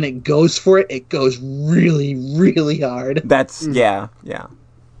when it goes for it, it goes really, really hard. That's yeah.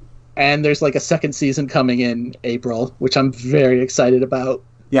 And there's like a second season coming in April, which I'm very excited about.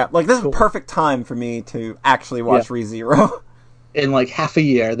 Yeah, like this is perfect time for me to actually watch Yeah. ReZero. In like half a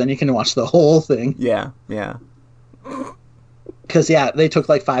year, then you can watch the whole thing. yeah. Because they took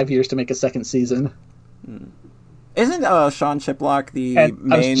like 5 years to make a second season. Isn't Sean Shiplock the And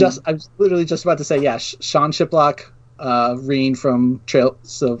main? I was literally just about to say, yeah, Sean Shiplock, Reen from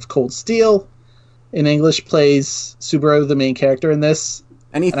Trails of Cold Steel, in English, plays Subaru, the main character in this.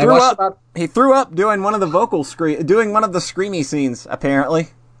 and he And I threw watched up. about He threw up doing one of the doing one of the screamy scenes. Apparently,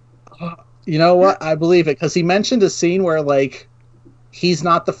 You know what? I believe it, because he mentioned a scene where, like, he's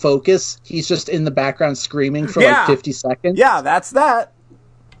not the focus. He's just in the background screaming for, Yeah. like, 50 seconds. yeah, that's that.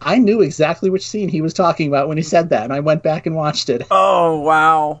 I knew exactly which scene he was talking about when he said that, and I went back and watched it. Oh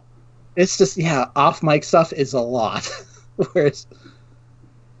wow. It's just, off-mic stuff is a lot. Whereas...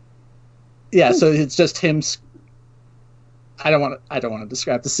 Yeah, so it's just him... I don't want to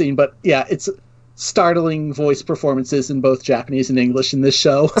describe the scene, but, yeah, it's startling voice performances in both Japanese and English in this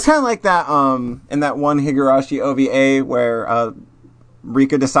show. It's kind of like that in that one Higurashi OVA where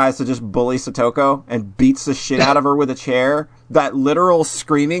Rika decides to just bully Satoko and beats the shit out of her with a chair. That literal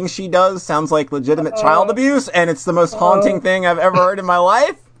screaming she does sounds like legitimate child abuse, and it's the most haunting thing I've ever heard in my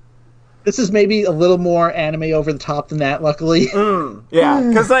life. This is maybe a little more anime over the top than that, luckily. Yeah,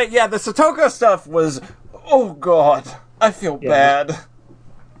 because the Satoko stuff was, oh god, I feel bad.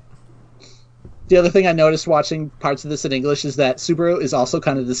 The other thing I noticed watching parts of this in English is that Subaru is also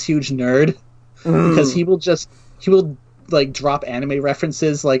kind of this huge nerd, because he will like drop anime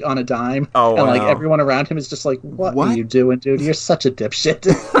references like on a dime, Oh, and like wow. everyone around him is just like, what What? are you doing, dude? You're such a dipshit.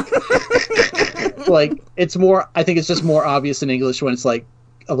 Like, I think it's just more obvious in English when it's like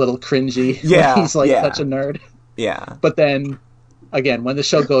a little cringy. Yeah, when he's like yeah. such a nerd. Yeah. But then again, when the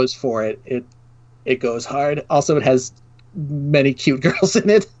show goes for it, it goes hard. Also, it has many cute girls in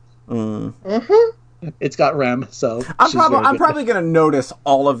it. It's got Rem, so I'm she's very good. probably gonna notice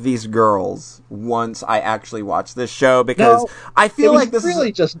all of these girls once I actually watch this show, because No, I It feel was like this really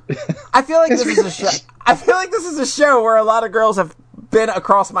is just I feel like this is a show. I feel like this is a show where a lot of girls have been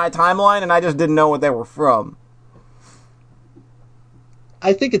across my timeline, and I just didn't know what they were from.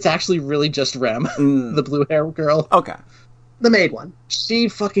 I think it's actually really just Rem, the blue hair girl. Okay, The maid one. She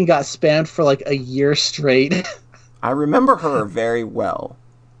fucking got spammed for like a year straight. I remember her very well.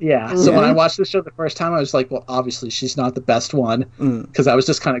 Yeah. So when I watched the show the first time, I was like, well, obviously she's not the best one, because I was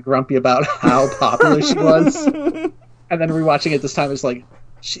just kind of grumpy about how popular she was. And then rewatching it this time, it's like,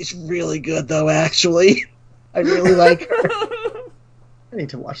 she's really good though. Actually, I really like her. I need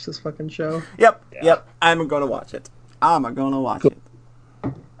to watch this fucking show. Yep. I'm gonna watch it. It.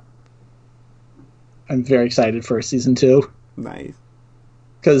 I'm very excited for season 2. Nice.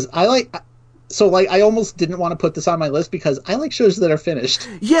 Because I almost didn't want to put this on my list because I like shows that are finished.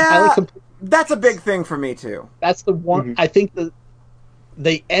 I Yeah, like that's a big thing for me too. That's the one. I think that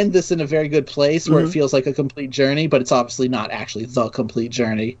they end this in a very good place where it feels like a complete journey, but it's obviously not actually the complete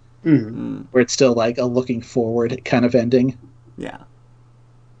journey. Where it's still like a looking forward kind of ending. Yeah.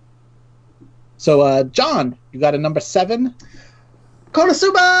 So, John, you got a number 7?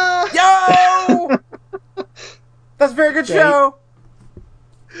 Konosuba! Yo, that's a very good show.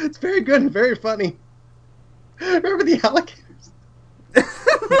 It's very good and very funny. Remember the alligators?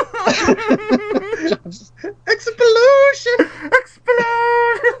 Explosion!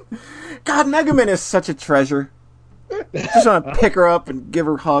 God, Megumin is such a treasure. Just want to pick her up and give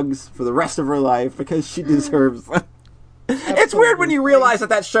her hugs for the rest of her life because she deserves them. It's weird when you realize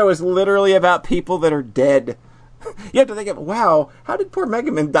that show is literally about people that are dead. You have to think of, wow, how did poor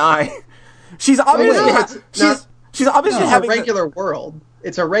Megaman die? She's obviously she's obviously It's a having regular world.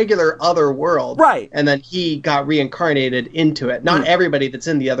 It's a regular other world. Right. And then he got reincarnated into it. Not everybody that's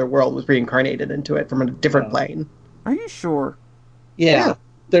in the other world was reincarnated into it from a different plane. Are you sure? Yeah.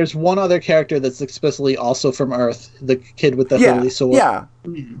 There's one other character that's explicitly also from Earth, the kid with the Yeah. holy sword. Yeah.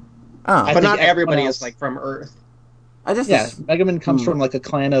 Oh. I But think not everybody everyone is else- like from Earth. I just Yeah, Megaman comes from like a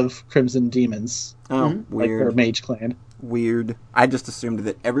clan of Crimson Demons, oh, like their weird. mage clan. Weird. I just assumed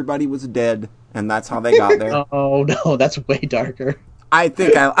that everybody was dead, and that's how they got there. Oh no, that's way darker. I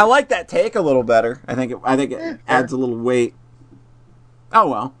think I like that take a little better. I think it adds a little weight. Oh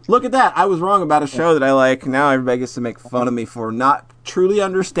well, look at that. I was wrong about a show that I like. Now everybody gets to make fun of me for not truly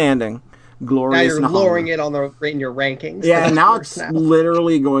understanding Now Glorious you're Nahama. lowering it on in your rankings. Yeah, That's now worse it's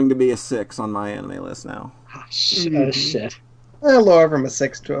literally going to be a 6 on my anime list now. Ah, shit. I'll lower from a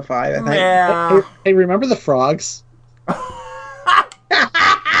 6 to a 5, I think. Yeah. Hey, remember the frogs?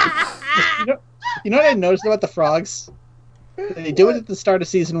 You know what I noticed about the frogs? They do it at the start of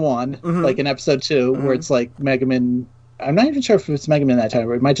season 1, like in episode 2, where it's like Megaman. I'm not even sure if it's Megaman that time,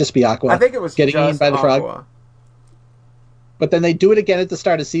 or it might just be Aqua. I think it was getting just eaten by the frog. Aqua. But then they do it again at the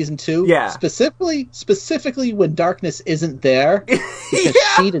start of season 2. Yeah. Specifically when Darkness isn't there, because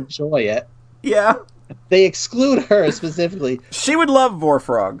she'd enjoy it. Yeah. They exclude her specifically She would love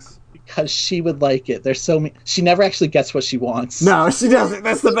Vorfrogs. because she would like it. There's so many. She never actually gets what she wants. No, she doesn't.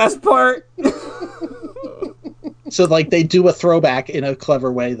 That's the best part. So like they do a throwback in a clever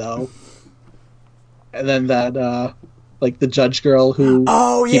way though. And then that like the judge girl who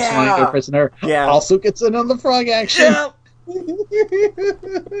Oh, keeps yeah. flying her prisoner Yeah. also gets in on the frog action. Yeah.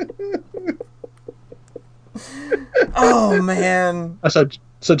 Oh, man.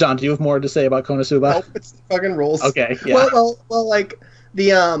 So John, do you have more to say about Konosuba? Nope, it's the fucking rules. Okay, yeah. Well, like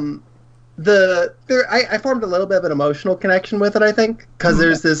I formed a little bit of an emotional connection with it. I think because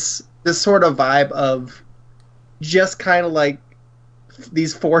there's this sort of vibe of just kind of like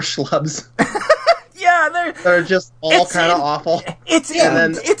these 4 schlubs Yeah, that are just all It's kind of in- awful. it's And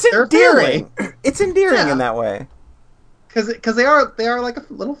then it's they're endearing. It's endearing Yeah. in that way. Because they are like a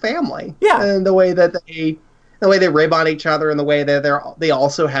little family. Yeah. And the way they rib on each other and the way that they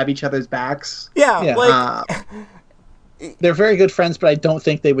also have each other's backs. Yeah, Yeah. like They're very good friends, but I don't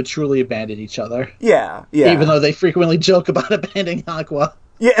think they would truly abandon each other. yeah. Even though they frequently joke about abandoning Aqua.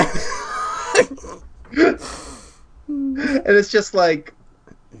 Yeah. And it's just like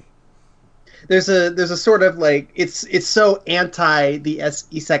there's a sort of like it's so anti the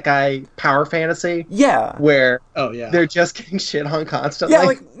isekai power fantasy Yeah. where Oh yeah. they're just getting shit on constantly. Yeah,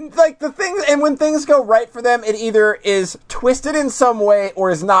 like the things, and when things go right for them, it either is twisted in some way or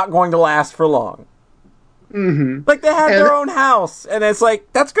is not going to last for long. Mm-hmm. Like they have And- their own house, and it's like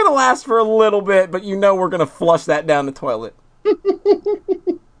that's going to last for a little bit, but you know we're going to flush that down the toilet.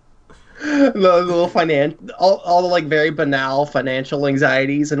 the little all the like very banal financial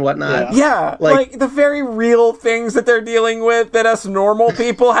anxieties and whatnot. Yeah, like the very real things that they're dealing with that us normal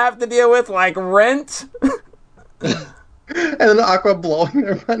people have to deal with, like rent. And then Aqua blowing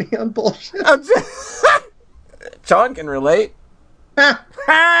their money on bullshit. John can relate.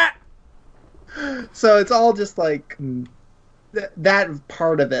 So it's all just like that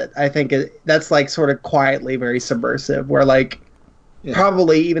part of it. I think that's like sort of quietly very subversive. Where like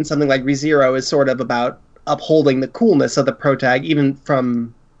probably even something like ReZero is sort of about upholding the coolness of the protag, even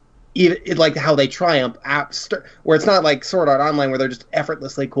like how they triumph. Where it's not like Sword Art Online where they're just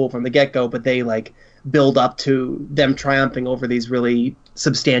effortlessly cool from the get go, but they like build up to them triumphing over these really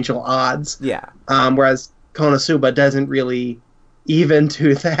substantial odds. Yeah. Whereas Konosuba doesn't really even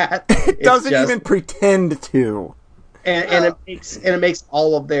do that. It doesn't even pretend to. And it makes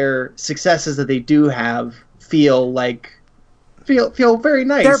all of their successes that they do have feel very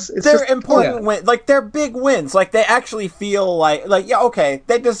nice. They're important wins, like they're big wins. Like they actually feel like yeah, okay,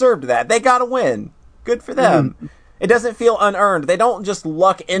 they deserved that. They got a win. Good for them. Mm-hmm. It doesn't feel unearned. They don't just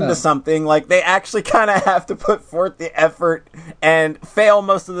luck into something. Like they actually kind of have to put forth the effort and fail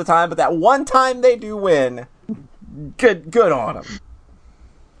most of the time. But that one time they do win, good on them.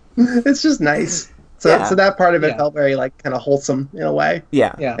 It's just nice. So that part of it felt very like kind of wholesome in a way.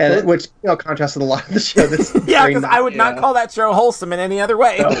 Yeah. And which contrasted a lot of the show. Yeah, because I would not call that show wholesome in any other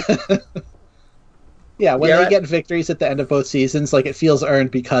way. No. Yeah, when they get victories at the end of both seasons, like it feels earned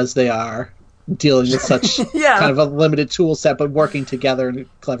because they are dealing with such kind of a limited tool set, but working together in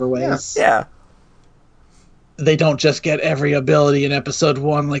clever ways. Yeah. They don't just get every ability in episode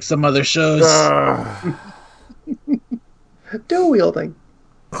 1 like some other shows. Dual wielding.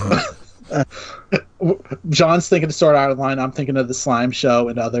 John's thinking of Sword Art Online. I'm thinking of the Slime Show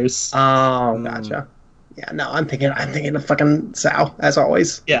and others. Oh, gotcha. Yeah, no, I'm thinking of fucking Sal, as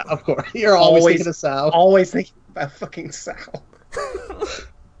always. Yeah, of course. You're always thinking of Sal. Always thinking about fucking Sal.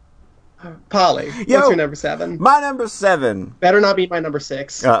 Polly, what's Yo, your number 7? My number 7. Better not be my number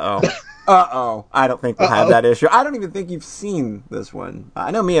 6. Uh-oh. I don't think we'll have that issue. I don't even think you've seen this one.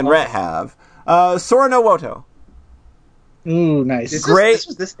 I know me and Rhett have. Sora no Woto. Ooh, nice. This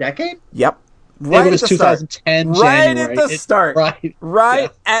was this decade? Yep. Right, it was 2010 January. January. Right at the start.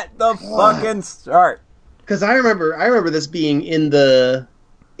 Right at the fucking start. Because I remember this being in the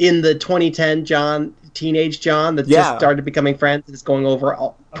 2010 teenage John that just started becoming friends and is going over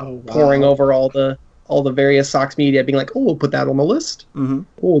pouring over all the various Sox media, being like, oh, we'll put that on the list. Mm-hmm.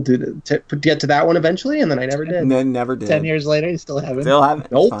 We'll get to that one eventually, and then I never did. And then never did. 10 years later, you still haven't.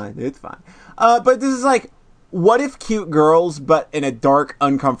 Nope. It's fine. But this is like, what if cute girls, but in a dark,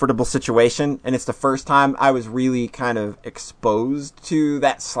 uncomfortable situation? And it's the first time I was really kind of exposed to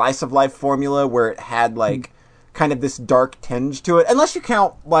that slice of life formula where it had like kind of this dark tinge to it. Unless you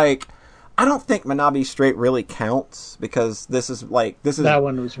count like, I don't think Manabi Straight really counts because this is that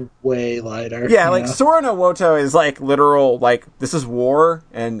one was way lighter. Yeah, like Sora no Woto is like literal, like this is war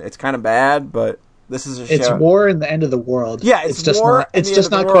and it's kind of bad, but this is a show. It's war in the end of the world. Yeah, it's just war. It's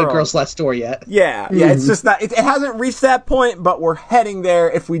just not quite Girls Last Door yet. Yeah, it's just not. It hasn't reached that point, but we're heading there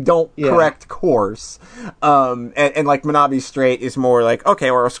if we don't correct course. And like Manabi Straight is more like,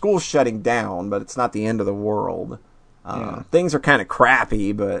 okay, well, our school's shutting down, but it's not the end of the world. Things are kind of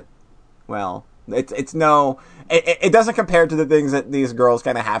crappy, but well, it doesn't compare to the things that these girls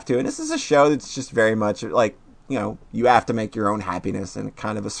kind of have to. And this is a show that's just very much like, you know, you have to make your own happiness in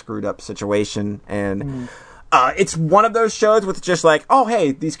kind of a screwed up situation. And it's one of those shows with just like, oh,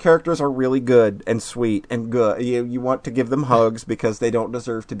 hey, these characters are really good and sweet and good. You want to give them hugs because they don't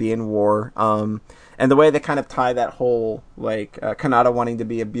deserve to be in war. And the way they kind of tie that whole, like, Kanata wanting to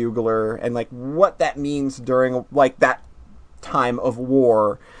be a bugler and, like, what that means during, like, that time of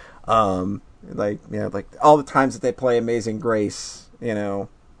war. Like, you know, like, all the times that they play Amazing Grace, you know,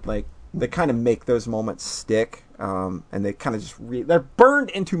 like, they kind of make those moments stick, and they kind of just they're burned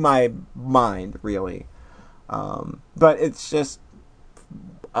into my mind, really. But it's just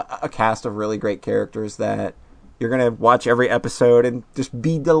a cast of really great characters that you're gonna watch every episode and just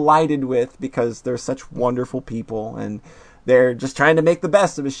be delighted with because they're such wonderful people and they're just trying to make the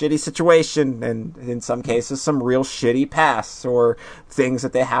best of a shitty situation, and in some cases some real shitty pasts or things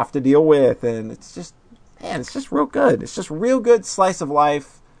that they have to deal with, and it's just real good. It's just real good slice of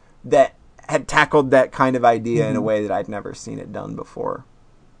life that had tackled that kind of idea in a way that I'd never seen it done before.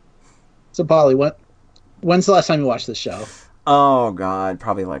 So, Polly, when's the last time you watched this show? Oh, God,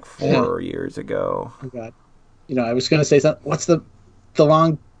 probably like 4 years ago. Oh, God. You know, I was going to say something. What's the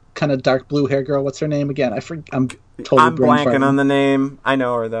long, kind of dark blue hair girl? What's her name again? I'm blanking on the name. I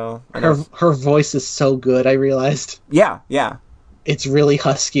know her, though. Her voice is so good, I realized. Yeah. It's really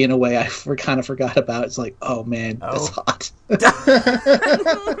husky in a way I kind of forgot about. It's like, oh man, that's hot.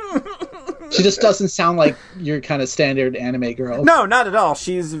 She just doesn't sound like your kind of standard anime girl. No, not at all.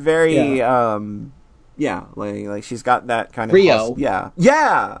 She's very, like she's got that kind of... Rio.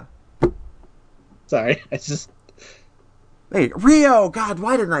 Yeah. Sorry, I just... Hey, Rio! God,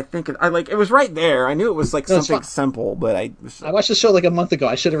 why didn't I think it? It was right there. I knew it was like something simple, but I watched the show like a month ago.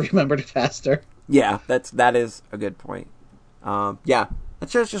 I should have remembered it faster. Yeah, that is a good point. That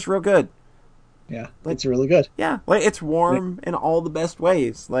show's just real good. Yeah, it's really good. Yeah, like it's warm in all the best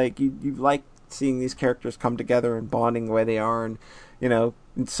ways. Like you like seeing these characters come together and bonding the way they are, and you know,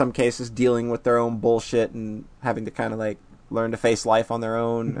 in some cases dealing with their own bullshit and having to kind of like learn to face life on their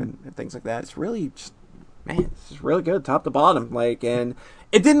own and things like that. It's really just, man, it's just really good, top to bottom. Like, and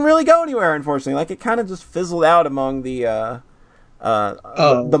it didn't really go anywhere, unfortunately. Like, it kind of just fizzled out among the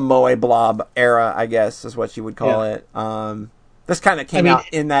Moe Blob era, I guess, is what you would call it. This kind of came out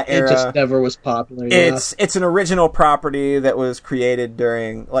in that era. It just never was popular. Yeah. It's an original property that was created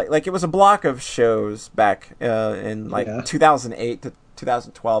during like it was a block of shows back in 2008 to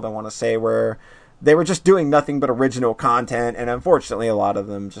 2012, I want to say, where they were just doing nothing but original content, and unfortunately, a lot of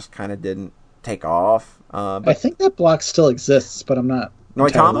them just kind of didn't take off. But I think that block still exists, but I'm not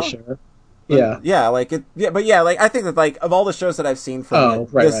entirely sure. I think that like of all the shows that I've seen from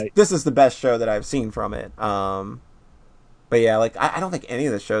this is the best show that I've seen from it. But yeah, like I don't think any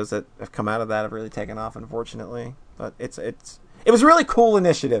of the shows that have come out of that have really taken off, unfortunately. But it was a really cool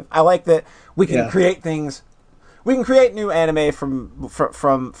initiative. I like that we can create things. We can create new anime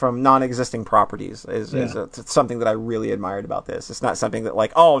from non-existing properties. It's something that I really admired about this. It's not something that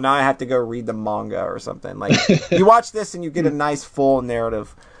like, oh, now I have to go read the manga or something. Like you watch this and you get a nice full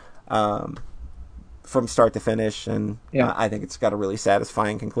narrative from start to finish, and Yeah. I think it's got a really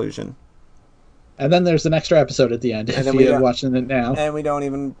satisfying conclusion. And then there's an extra episode at the end And if then we you're got- watching it now. And we don't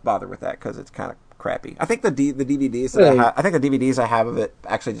even bother with that because it's kind of crappy. I think the DVDs that Really? I think the DVDs I have of it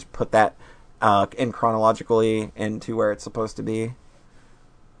actually just put that in chronologically into where it's supposed to be.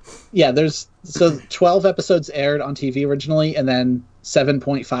 Yeah, there's 12 episodes aired on TV originally, and then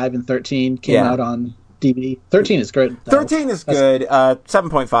 7.5 and 13 came Yeah. out on DVD. 13 is great. though. 13 is good.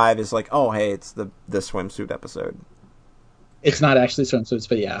 7.5 is like, oh hey, it's the swimsuit episode. It's not actually swimsuits,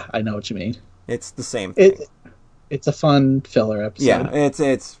 but yeah, I know what you mean. It's the same thing. It's a fun filler episode. Yeah, it's.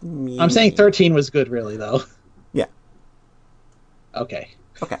 I'm saying 13 was good, really, though. Yeah. Okay.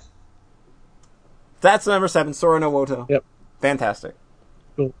 Okay. That's number 7, Sora no Woto. Yep. Fantastic.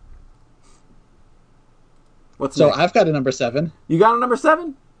 Cool. What's So next? I've got a number 7. You got a number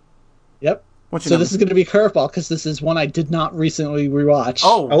 7? Yep. What's your So number? this is going to be curveball because this is one I did not recently rewatch.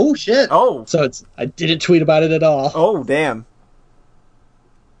 Oh shit! Oh. So I didn't tweet about it at all. Oh, damn.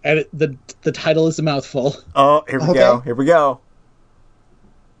 And the title is a mouthful. Oh, here we Okay. go. Here we go.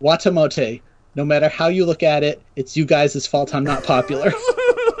 Watamote. No matter how you look at it, it's you guys' fault I'm not popular.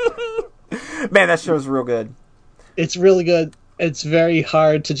 Man, that show's real good. It's really good. It's very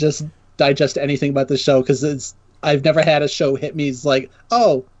hard to just digest anything about the show because I've never had a show hit me as like,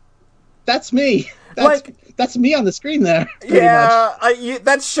 oh, that's me. That's me on the screen there. Pretty much. Yeah,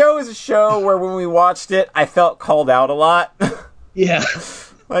 that show is a show where when we watched it, I felt called out a lot. Yeah.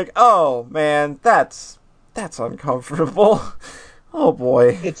 Like, oh man, that's uncomfortable. Oh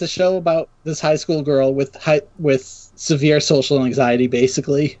boy. It's a show about this high school girl with severe social anxiety,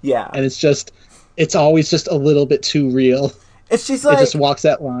 basically. Yeah. And it's always just a little bit too real. She's It like, just walks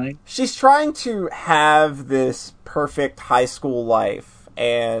that line. she's trying to have this perfect high school life,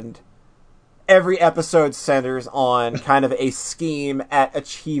 and every episode centers on kind of a scheme at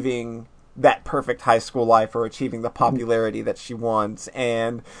achieving that perfect high school life or achieving the popularity that she wants.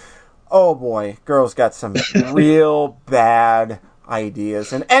 And oh boy, girl's got some real bad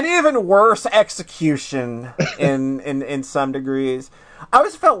ideas and even worse execution in some degrees. I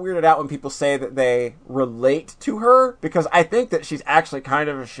always felt weirded out when people say that they relate to her, because I think that she's actually kind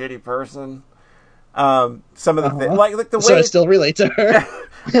of a shitty person. Some of the things, like the way So I still relate to her.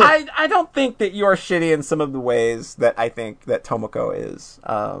 I don't think that you are shitty in some of the ways that I think that Tomoko is.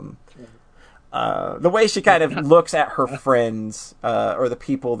 The way she kind of looks at her friends, or the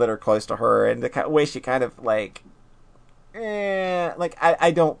people that are close to her, and the way she kind of like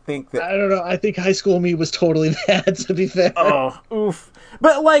I don't think that. I don't know. I think High School Me was totally bad, to be fair. Oh, oof.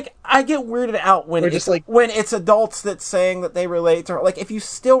 But, like, I get weirded out when Or it's, just, like- when it's adults that's saying that they relate to her. Like, if you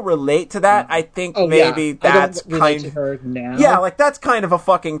still relate to that, I think Oh, maybe yeah. that's I don't relate kind to of... her now. Yeah, like, that's kind of a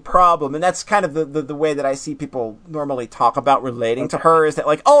fucking problem. And that's kind of the way that I see people normally talk about relating to her, is that,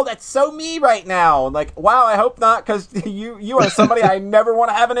 like, oh, that's so me right now. And, like, wow, I hope not, because you are somebody I never want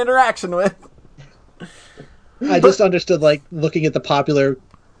to have an interaction with. I just understood, like, looking at the popular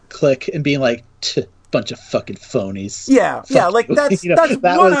clique and being like, bunch of fucking phonies. Yeah, yeah, like, you. that's You know, that's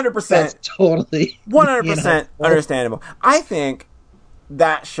that was- 100%. That's totally 100% you know. understandable. I think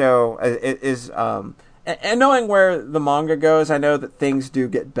that show is and knowing where the manga goes, I know that things do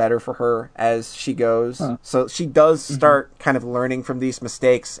get better for her as she goes. Huh. So she does start kind of learning from these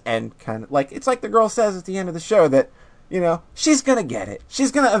mistakes, and kind of like, it's like the girl says at the end of the show that, you know, she's gonna get it.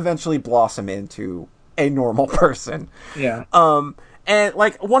 She's gonna eventually blossom into a normal person. Yeah. And,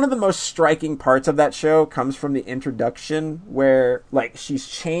 like, one of the most striking parts of that show comes from the introduction, where, like, she's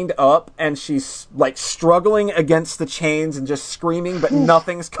chained up and she's, like, struggling against the chains and just screaming, but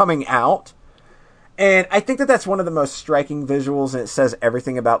nothing's coming out. And I think that that's one of the most striking visuals, and it says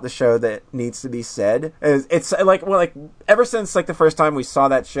everything about the show that needs to be said. It's like, well, like, ever since, like, the first time we saw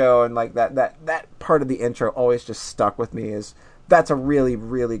that show, and, like, that part of the intro always just stuck with me, is that's a really,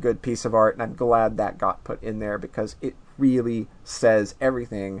 really good piece of art, and I'm glad that got put in there, because it really says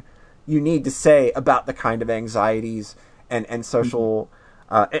everything you need to say about the kind of anxieties and social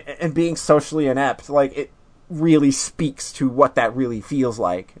and being socially inept. Like, it really speaks to what that really feels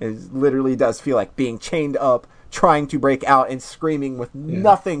like. It literally does feel like being chained up, trying to break out, and screaming with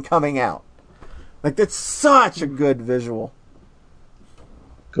nothing coming out. Like, that's such a good visual.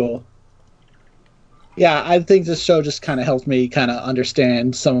 Cool. Yeah, I think this show just kind of helped me kind of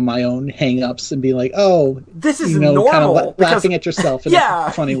understand some of my own hang-ups and be like, oh, This is kind normal, of because- laughing at yourself in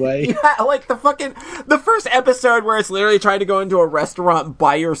a funny way. Yeah, like the first episode where it's literally trying to go into a restaurant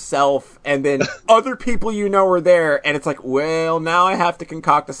by yourself, and then other people you know are there, and it's like, well, now I have to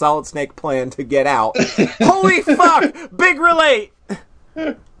concoct a Solid Snake plan to get out. Holy fuck! Big relate!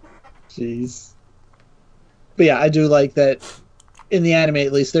 Jeez. But yeah, I do like that in the anime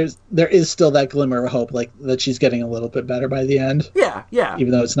at least, there is still that glimmer of hope, like that she's getting a little bit better by the end. Yeah, yeah,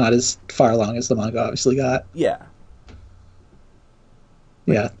 Even though it's not as far along as the manga obviously got. yeah,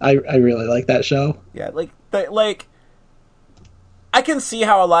 Yeah, I really like that show. yeah. Like, I can see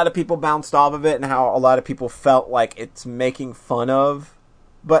how a lot of people bounced off of it and how a lot of people felt like it's making fun of,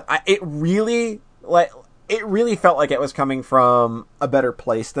 but it really felt like it was coming from a better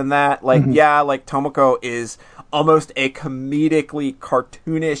place than that. Like, yeah, like Tomoko is almost a comedically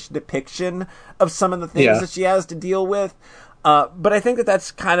cartoonish depiction of some of the things that she has to deal with. But I think that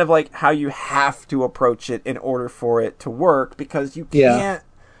that's kind of like how you have to approach it in order for it to work, because you can't,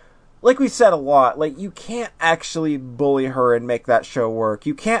 like we said a lot, like you can't actually bully her and make that show work.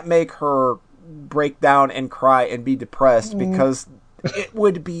 You can't make her break down and cry and be depressed, because it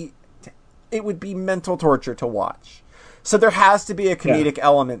would be mental torture to watch. So there has to be a comedic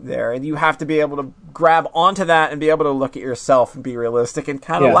element there, and you have to be able to grab onto that and be able to look at yourself and be realistic and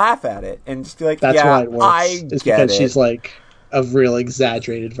kind of laugh at it and just be like, that's why it works. It's because she's like a real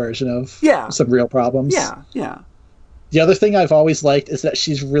exaggerated version of some real problems. Yeah, yeah. The other thing I've always liked is that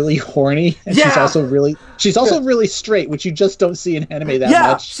she's really horny, and she's also really straight, which you just don't see in anime that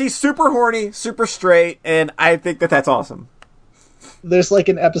much. She's super horny, super straight, and I think that that's awesome. There's like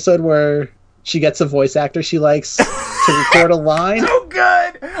an episode where she gets a voice actor she likes to record a line. So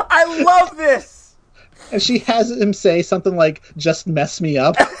good! I love this! And she has him say something like, "Just mess me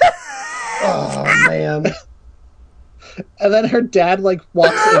up." Oh, man. And then her dad like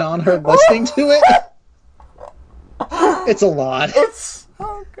walks in on her listening to it. It's a lot. It's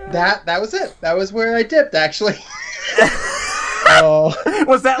so good. That was it. That was where I dipped, actually. Oh.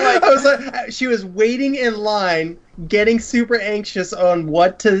 Was that like... I was like, she was waiting in line, getting super anxious on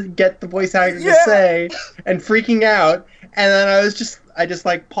what to get the voice actor to say, and freaking out. And then I just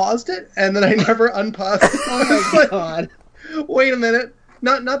like paused it, and then I never unpaused it. Oh my god. Wait a minute.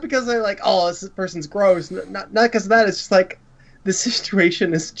 Not because I like, oh, this person's gross. Not because of that. It's just like, the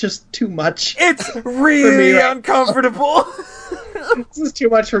situation is just too much. It's really uncomfortable. This is too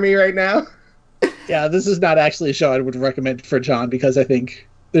much for me right now. Yeah, this is not actually a show I would recommend for John, because I think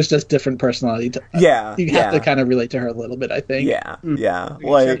there's just different personality. You have to kind of relate to her a little bit, I think. Yeah.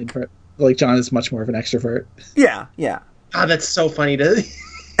 Like John is much more of an extrovert. Yeah, yeah. Ah, that's so funny to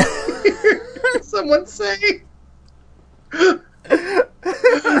hear someone say.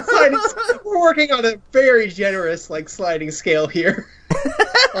 We're working on a very generous sliding scale here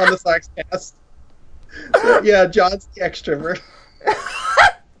on the Soxcast. So, yeah, John's the extrovert.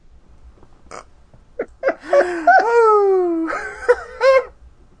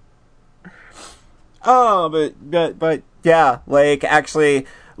 Oh, but yeah, like actually,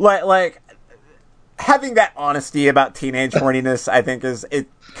 like having that honesty about teenage horniness, I think is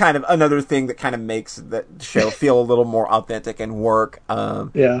kind of another thing that kind of makes the show feel a little more authentic and work.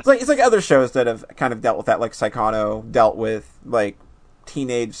 It's like other shows that have kind of dealt with that, like Saikano dealt with like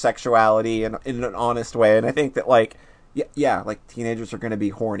teenage sexuality in an honest way, and I think that like teenagers are going to be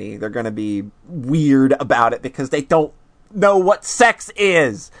horny. They're going to be weird about it because they don't know what sex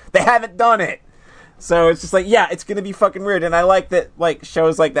is. They haven't done it. So it's just like, it's going to be fucking weird. And I like that, like,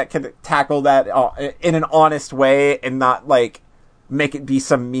 shows like that can tackle that in an honest way and not, like, make it be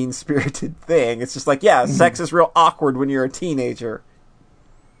some mean-spirited thing. It's just like, sex is real awkward when you're a teenager.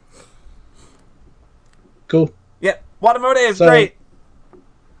 Cool. Yep. Watamote is great.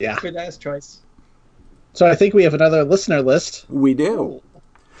 Yeah. Good ass choice. So I think we have another listener list. We do.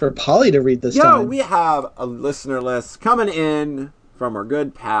 For Polly to read this time. We have a listener list coming in from our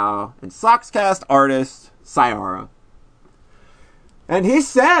good pal and Soxcast artist, Sayara. And he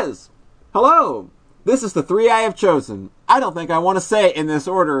says, "Hello, this is the 3 I have chosen. I don't think I want to say it in this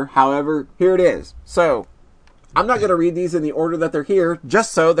order, however, here it is. So, I'm not going to read these in the order that they're here,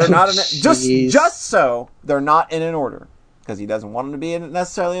 just so they're not just so they're not in an order. Because he doesn't want them to be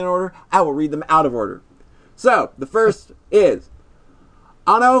necessarily in order, I will read them out of order. So, the first is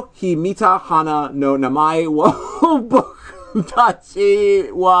Ano Himita Hana no Namae wa Boku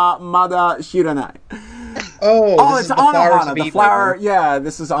Tachi wa Mada Shiranai. Oh, it's Anohana, the flower. Yeah,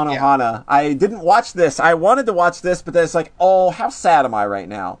 this is Anohana. Yeah. I didn't watch this. I wanted to watch this, but then it's like, how sad am I right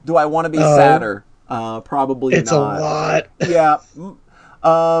now? Do I want to be sadder? Probably it's not. It's a lot.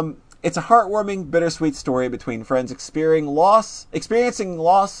 Yeah. It's a heartwarming, bittersweet story between friends experiencing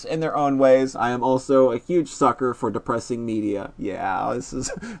loss in their own ways. I am also a huge sucker for depressing media. Yeah, this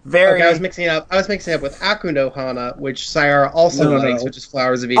is very... Okay, I was mixing it up with Akuno Hana, which Sayara also likes, which is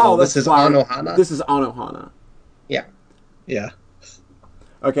Flowers of Evil. This is Anohana. This is Anohana. Yeah. Yeah.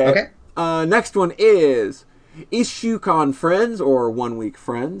 Okay. Next one is Ishukan Friends, or 1 Week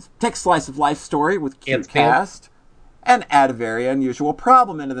Friends. Take slice of life story with cute cast. and add a very unusual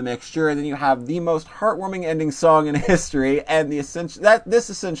problem into the mixture, and then you have the most heartwarming ending song in history, and this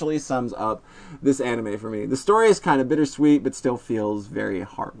essentially sums up this anime for me. The story is kind of bittersweet, but still feels very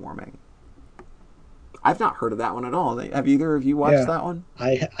heartwarming. I've not heard of that one at all. Have either of you watched that one?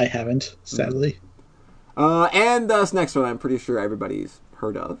 I haven't, sadly. And this next one I'm pretty sure everybody's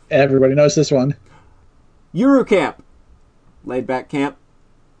heard of. Everybody knows this one. Yuru Camp. Laid back camp.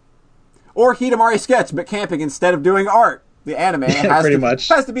 Or Hidamari Sketch, but camping instead of doing art. The anime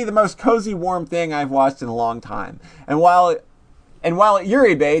has to be the most cozy, warm thing I've watched in a long time. And while it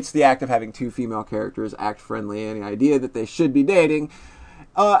Yuri baits the act of having two female characters act friendly and the idea that they should be dating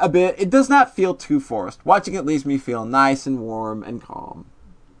a bit, it does not feel too forced. Watching it leaves me feel nice and warm and calm.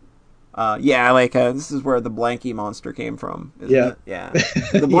 This is where the Blanky monster came from, isn't it? Yeah.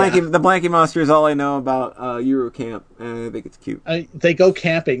 The Blanky monster is all I know about Yuru Camp, and I think it's cute. They go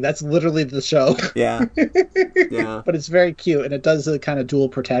camping. That's literally the show. Yeah. Yeah. But it's very cute, and it does the kind of dual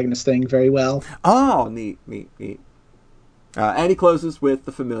protagonist thing very well. Oh, neat. And he closes with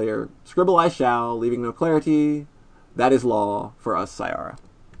the familiar, "Scribble I shall, leaving no clarity. That is law for us, Sayara."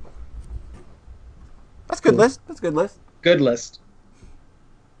 That's a good list. Good list.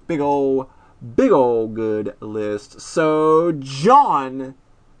 Big ol' good list. So, John,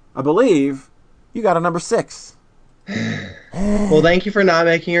 I believe you got a number 6. Well, thank you for not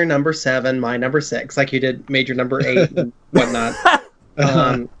making your number 7 my number 6, like you made your number 8 and whatnot.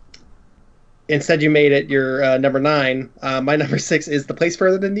 Instead, you made it your number 9. My number 6 is The Place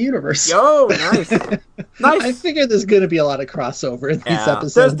Further Than the Universe. Yo, nice. Nice. I figured there's going to be a lot of crossover in these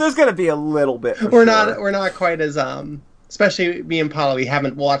episodes. There's going to be a little bit. We're not quite as especially me and Paula, we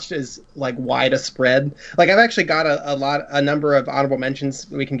haven't watched as like wide a spread. Like I've actually got a number of honorable mentions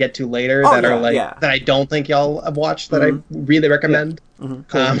we can get to later that I don't think y'all have watched that I really recommend. Yeah. Mm-hmm.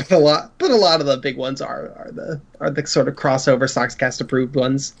 Cool. But a lot of the big ones are the sort of crossover Soxcast approved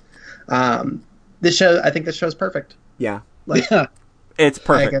ones. I think this show's perfect. Yeah, it's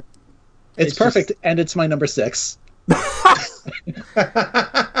perfect. It's perfect, and it's my number 6.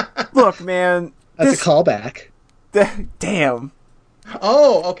 Look, man, that's a callback. Damn.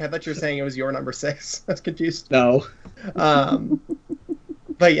 Oh, okay. I thought you were saying it was your number 6. I was confused. No.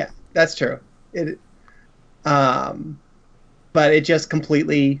 But yeah, that's true. But it just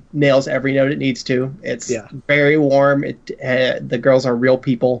completely nails every note it needs to. It's very warm. The girls are real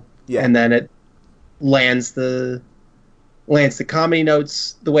people. Yeah. And then it lands the comedy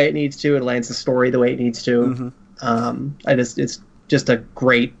notes the way it needs to. It lands the story the way it needs to. Mm-hmm. It's just a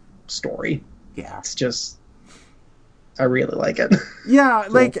great story. Yeah. It's just. I really like it. Yeah,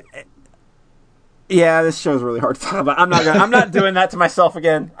 this show's really hard to talk about. I'm not doing that to myself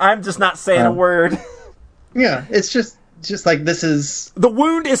again. I'm just not saying a word. Yeah, it's just like this is... The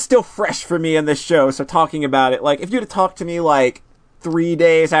wound is still fresh for me in this show, so talking about it, like, if you'd have talked to me, like, 3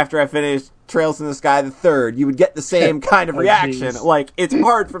 days after I finished Trails in the Sky the Third, you would get the same kind of reaction. Geez. Like, it's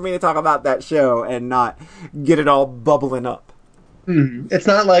hard for me to talk about that show and not get it all bubbling up. Mm-hmm. It's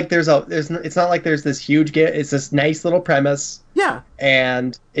not like there's this huge it's this nice little premise. Yeah.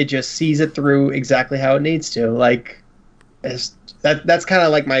 And it just sees it through exactly how it needs to. Like that's kind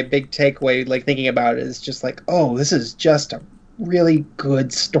of like my big takeaway, like thinking about it, is just like, oh, this is just a really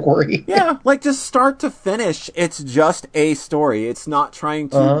good story. Yeah, like just start to finish, it's just a story. It's not trying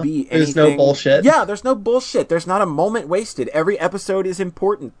to be anything. There's no bullshit. Yeah, there's no bullshit. There's not a moment wasted. Every episode is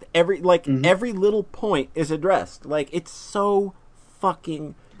important. Every little point is addressed. Like, it's so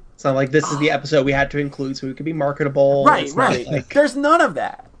fucking... It's not like this is the episode we had to include so it could be marketable. Right. There's none of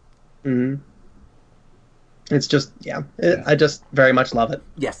that. Mm-hmm. It's just, I just very much love it.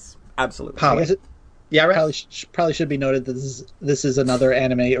 Yes, absolutely. Probably should be noted that this is another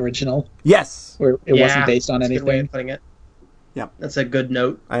anime original. Yes. Where it wasn't based on anything. That's a good way of putting it. Yeah. That's a good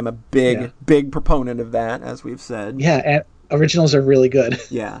note. I'm a big proponent of that, as we've said. Yeah, and originals are really good.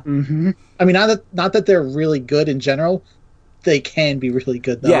 Yeah. Mm-hmm. I mean, not that they're really good in general. They can be really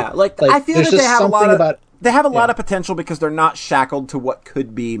good, though. Yeah, like I feel that they have a lot of potential because they're not shackled to what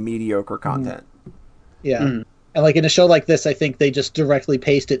could be mediocre content. Yeah. Mm. And like in a show like this, I think they just directly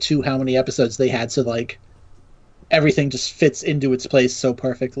paste it to how many episodes they had, so like everything just fits into its place so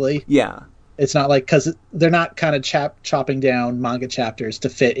perfectly. Yeah. It's not like, because they're not kind of chopping down manga chapters to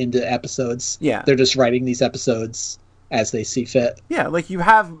fit into episodes. Yeah. They're just writing these episodes as they see fit. Yeah, like you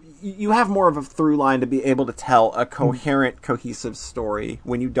have more of a through line to be able to tell a coherent, cohesive story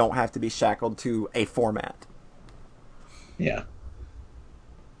when you don't have to be shackled to a format. Yeah.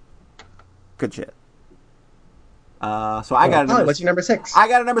 Good shit. So I got a number... What's your number 6? I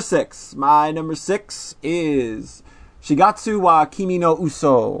got a number 6. My number 6 is Shigatsu wa Kimi no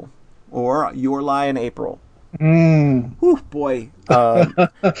Uso, or Your Lie in April. Whew, boy.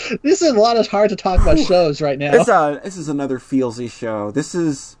 This is a lot of hard to talk about shows right now. This is another feelsy show. This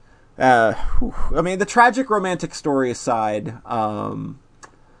is, I mean, the tragic romantic story aside,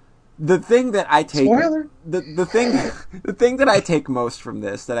 the thing that I take, Spoiler. the thing that I take most from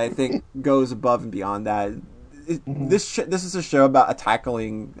this, that I think goes above and beyond that, this is a show about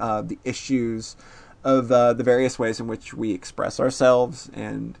tackling the issues of the various ways in which we express ourselves,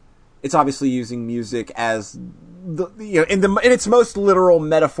 and it's obviously using music as in its most literal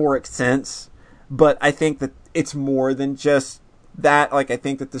metaphoric sense. But I think that it's more than just that. Like, I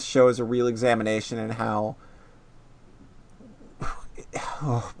think that this show is a real examination in how.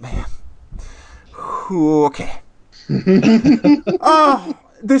 Oh man. Ooh, okay.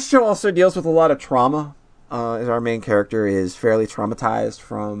 This show also deals with a lot of trauma. As our main character is fairly traumatized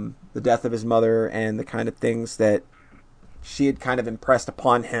from the death of his mother and the kind of things that she had kind of impressed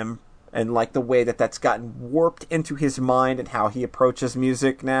upon him, and like the way that that's gotten warped into his mind and how he approaches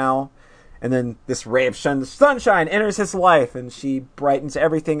music now. And then this ray of sunshine enters his life, and she brightens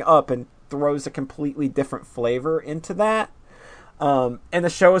everything up and throws a completely different flavor into that. And the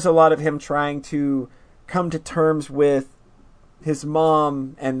show is a lot of him trying to come to terms with his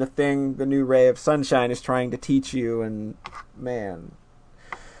mom and the new ray of sunshine is trying to teach you. And man,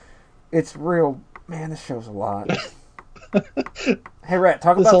 it's real. Man, this show's a lot. Hey, Rhett,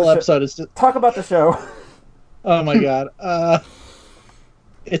 talk This about whole the episode is just... talk about the show. Oh my god.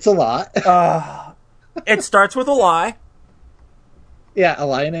 It's a lot. It starts with a lie. Yeah, a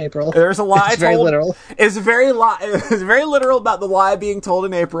lie in April. There's a lie It's very told. literal. It's very literal about the lie being told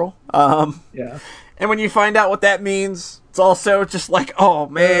in April. Yeah. And when you find out what that means, it's also just like, oh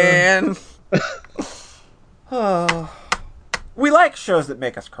man. We like shows that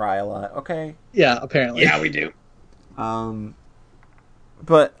make us cry a lot, okay? Yeah, apparently. Yeah, we do.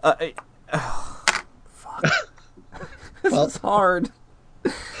 But fuck. This Well- is hard.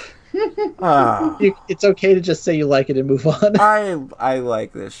 It's okay to just say you like it and move on. I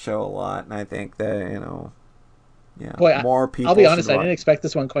like this show a lot, and I think that Boy, more people. I'll be honest, should I watch. didn't expect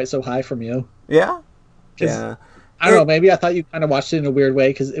this one quite so high from you. Yeah, 'Cause yeah. I don't know, maybe I thought you kind of watched it in a weird way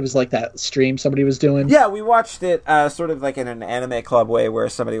because it was like that stream somebody was doing. Yeah, we watched it sort of like in an anime club way where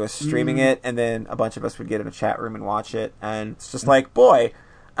somebody was streaming it, and then a bunch of us would get in a chat room and watch it. And it's just like, boy,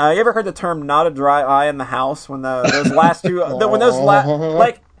 you ever heard the term "not a dry eye in the house" when those last two,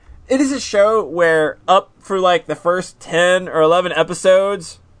 like, it is a show where up for like the first 10 or 11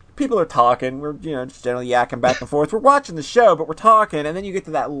 episodes, people are talking. We're just generally yakking back and forth. We're watching the show, but we're talking, and then you get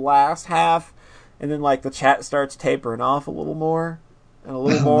to that last half. And then, like, the chat starts tapering off a little more and a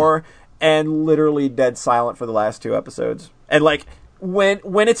little more, and literally dead silent for the last 2 episodes. And, like, when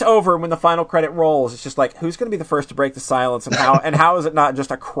it's over, when the final credit rolls, it's just like, who's going to be the first to break the silence, and how is it not just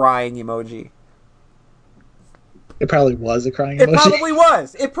a crying emoji? It probably was a crying It emoji. probably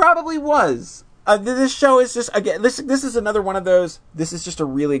was. It probably was. This show is just, again, this is another one of those, this is just a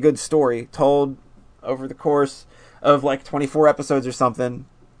really good story told over the course of, like, 24 episodes or something.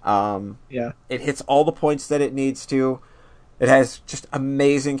 Yeah. It hits all the points that it needs to. It has just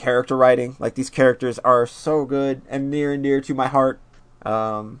amazing character writing. Like, these characters are so good and near to my heart.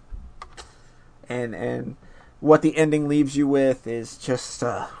 And what the ending leaves you with is just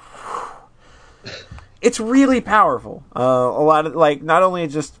it's really powerful. A lot of, like, not only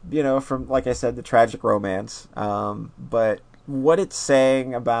just, from, like I said, the tragic romance, but what it's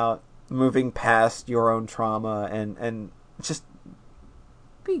saying about moving past your own trauma and just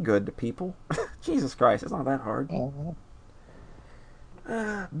be good to people. Jesus Christ, it's not that hard. Oh.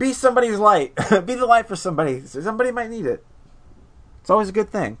 Be somebody's light. Be the light for somebody. Somebody might need it. It's always a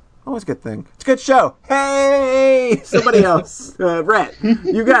good thing. Always a good thing. It's a good show. Hey! Somebody else. Rhett,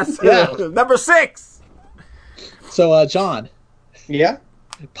 you got number 6. So, John, Yeah.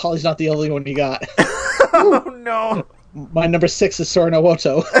 Polly's not the only one you got. Oh, no. My number 6 is Sora no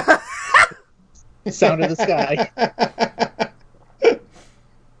Woto. Sound of the Sky.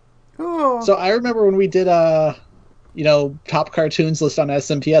 Oh. So I remember when we did top cartoons list on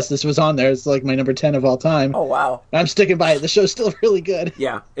SMPS, this was on there. It's like my number 10 of all time. Oh, wow. And I'm sticking by it. The show's still really good.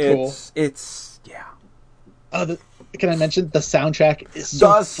 Yeah. Cool. It's yeah. Can I mention the soundtrack is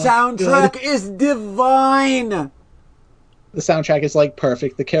The so fucking soundtrack good. is divine. The soundtrack is like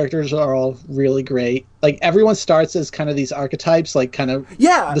perfect. The characters are all really great. Like everyone starts as kind of these archetypes, like kind of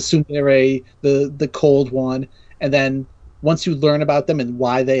Yeah. the tsundere, the cold one, and then once you learn about them and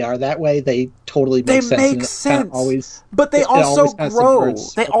why they are that way, they totally make sense. They make and it sense. kind of always, But they it also always kind of grow.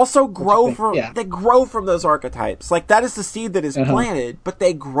 subverts They also grow think. from Yeah. they grow from those archetypes. Like, that is the seed that is Uh-huh. planted, but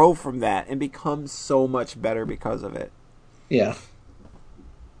they grow from that and become so much better because of it. Yeah.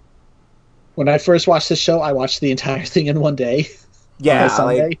 When I first watched this show, I watched the entire thing in one day. Yeah, on a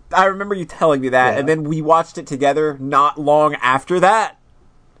Sunday. like, I remember you telling me that, Yeah. and then we watched it together not long after that.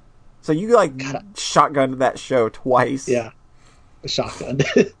 So you, like, shotgunned that show twice. Yeah, a shotgun.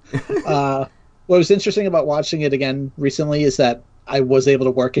 What was interesting about watching it again recently is that I was able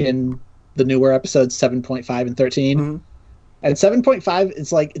to work in the newer episodes 7.5 and 13. Mhm. And 7.5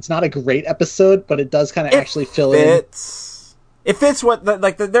 is like, it's not a great episode, but it does kind of actually fill in. It fits what,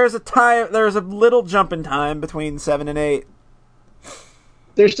 there's a little jump in time between 7 and 8.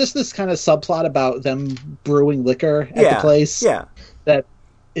 There's just this kind of subplot about them brewing liquor at the place Yeah. that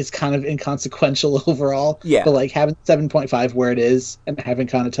is kind of inconsequential overall. Yeah. But like having 7.5 where it is and having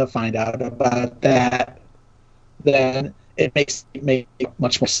kind of to find out about that, then it makes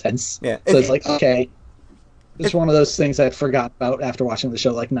much more sense. Yeah. So it's like, okay, it's one of those things I forgot about after watching the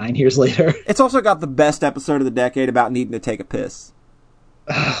show like 9 years later. It's also got the best episode of the decade about needing to take a piss.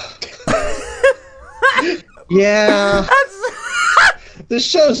 Yeah. The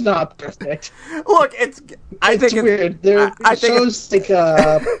show's not perfect. Look, I It's think weird. There I think shows like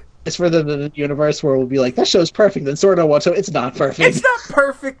it's for the universe where we'll be like, that show's perfect, then sort of what, so it's not perfect. it's not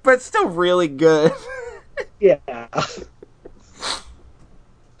perfect, but it's still really good. Yeah.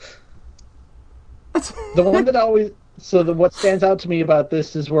 The one that what stands out to me about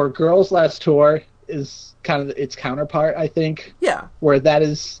this is where Girls Last Tour is kind of its counterpart, I think, Yeah. where that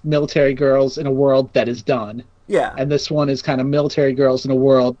is military girls in a world that is done. Yeah. And this one is kind of military girls in a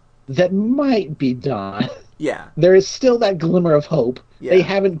world that might be done. Yeah. There is still that glimmer of hope. Yeah. They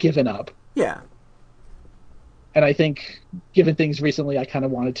haven't given up. Yeah. And I think, given things recently, I kind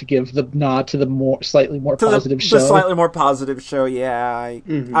of wanted to give the nod to the slightly more To positive the show. slightly more positive show, yeah,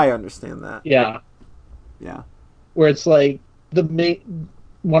 I understand that. Yeah. Yeah. Where it's like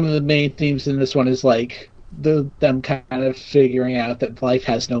one of the main themes in this one is like them kind of figuring out that life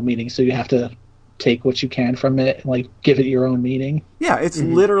has no meaning, so you have to take what you can from it and like give it your own meaning. Yeah, it's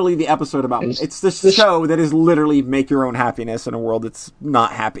literally the episode about it's the show that is literally make your own happiness in a world that's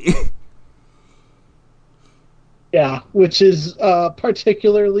not happy. Yeah, which is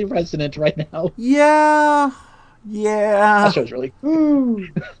particularly resonant right now. Yeah. That show's really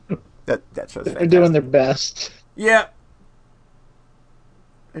That show's fantastic. they're doing their best. Yeah.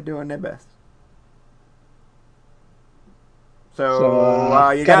 They're doing their best.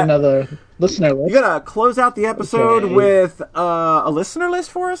 So, you got got another listener list. You gotta close out the episode Okay. with a listener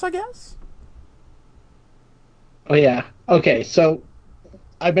list for us, I guess? Oh yeah. Okay, so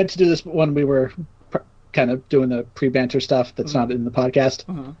I meant to do this when we were kind of doing the pre-banter stuff that's not in the podcast.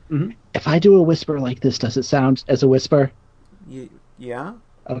 If I do a whisper like this, does it sound as a whisper? Yeah?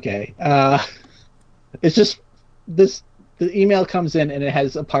 Okay. It's just the email comes in and it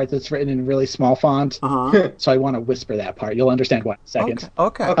has a part that's written in really small font. Uh-huh. So I want to whisper that part. You'll understand why in a second.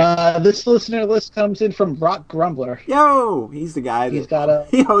 Okay. This listener list comes in from Rock Grumbler. Yo! He's the guy He's that... got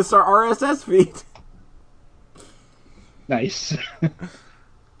He hosts our RSS feed. Nice.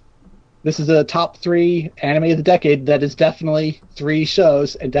 This is a top 3 anime of the decade. That is definitely 3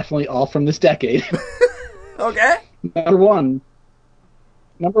 shows and definitely all from this decade. Okay. Number one,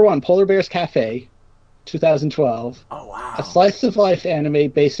 Polar Bears Cafe, 2012. Oh, wow. A slice of life anime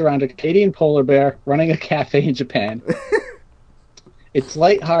based around a Canadian polar bear running a cafe in Japan. It's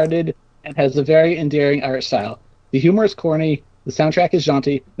lighthearted and has a very endearing art style. The humor is corny, the soundtrack is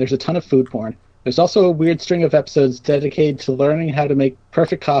jaunty, there's a ton of food porn. There's also a weird string of episodes dedicated to learning how to make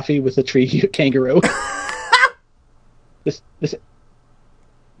perfect coffee with a tree kangaroo. This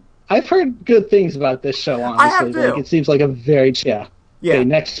I've heard good things about this show, honestly. I have too. Like, it seems like a very Yeah. Okay,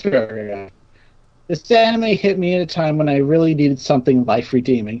 next paragraph. This anime hit me at a time when I really needed something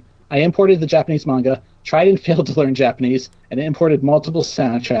life-redeeming. I imported the Japanese manga, tried and failed to learn Japanese, and imported multiple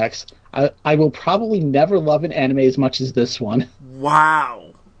soundtracks. I will probably never love an anime as much as this one. Wow.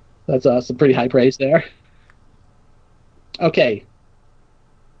 That's some pretty high praise there. Okay.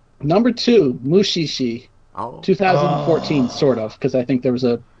 Number 2, Mushishi, Oh. 2014, sort of, because I think there was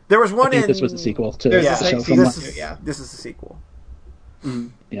a... There was I one think in... this was a sequel to There's the a show sequel. from... This is, Yeah. this is a sequel.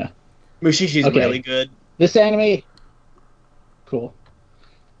 Yeah. Mushishi's Okay. really good. This anime... Cool.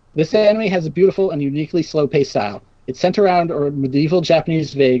 This anime has a beautiful and uniquely slow-paced style. It's centered around a medieval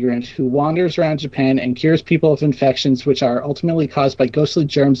Japanese vagrant who wanders around Japan and cures people of infections which are ultimately caused by ghostly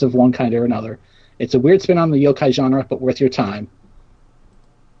germs of one kind or another. It's a weird spin on the yokai genre, but worth your time.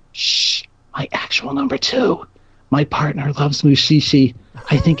 Shh! My actual number 2. My partner loves Mushishi.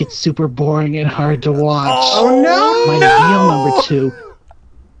 I think it's super boring and hard to watch. Oh, no! My real number 2.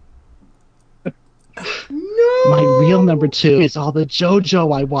 My real number 2 is all the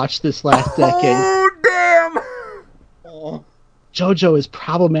JoJo I watched this last decade. Oh, damn! Oh. JoJo is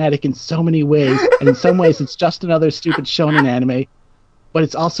problematic in so many ways, and in some ways it's just another stupid shonen anime, but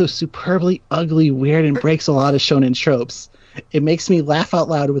it's also superbly ugly, weird, and breaks a lot of shonen tropes. It makes me laugh out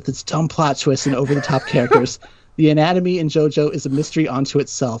loud with its dumb plot twists and over-the-top characters. The anatomy in JoJo is a mystery unto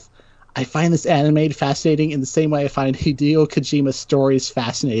itself. I find this anime fascinating in the same way I find Hideo Kojima's stories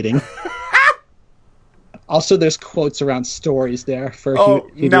fascinating. Also, there's quotes around stories there for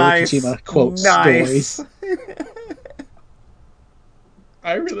Hideo Kojima quote stories.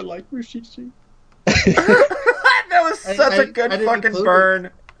 I really like Mushishi. That was such a good fucking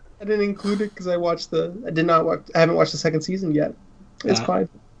burn. I didn't include it because I haven't watched the second season yet. It's fine.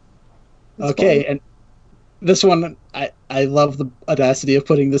 Okay, and this one, I love the audacity of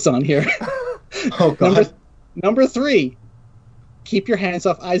putting this on here. Oh, God. Number 3, Keep Your Hands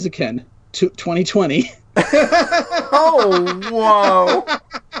Off Aizuken, 2020. Oh, whoa.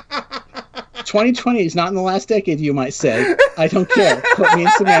 2020 is not in the last decade, you might say. I don't care. Put me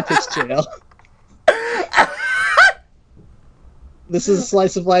in semantics jail. This is a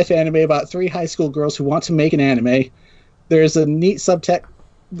slice of life anime about 3 high school girls who want to make an anime. There's some neat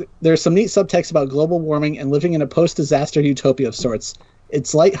subtext about global warming and living in a post-disaster utopia of sorts.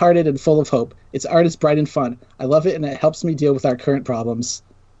 It's lighthearted and full of hope. Its art is bright and fun. I love it, and it helps me deal with our current problems.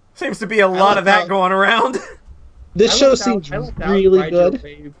 Seems to be a lot of that going around. This show seems really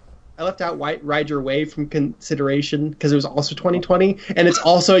good. I left out Ride Your Wave from consideration because it was also 2020, and it's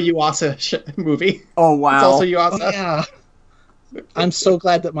also a Yuasa movie. Oh, wow. It's also Yuasa. Oh, yeah. I'm so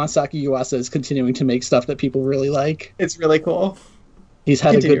glad that Masaki Yuasa is continuing to make stuff that people really like. It's really cool. He's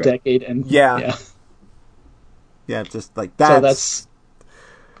had a good decade, and yeah, just like that. So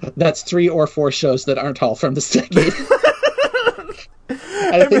that's 3 or 4 shows that aren't all from this decade.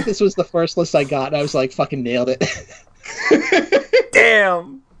 I think this was the first list I got, and I was like, fucking nailed it.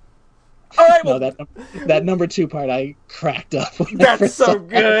 Damn. All right, well, no, that number 2 part, I cracked up. That's so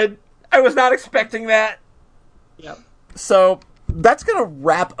good. I was not expecting that. Yep. So that's going to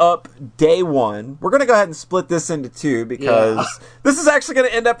wrap up day 1. We're going to go ahead and split this into 2 because this is actually going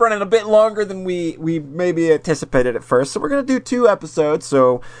to end up running a bit longer than we maybe anticipated at first. So we're going to do 2 episodes.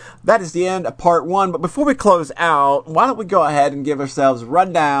 So that is the end of part 1. But before we close out, why don't we go ahead and give ourselves a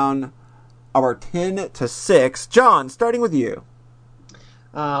rundown of our 10 to 6. John, starting with you.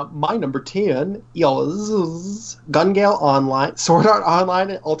 My number 10 is Gun Gale Online, Sword Art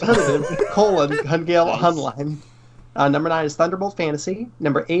Online Alternative, Gun Gale Online. Number 9 is Thunderbolt Fantasy.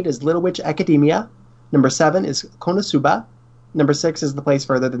 Number 8 is Little Witch Academia. Number 7 is Konosuba. Number 6 is The Place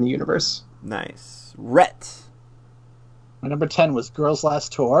Further Than the Universe. Nice. Rhett. My number 10 was Girls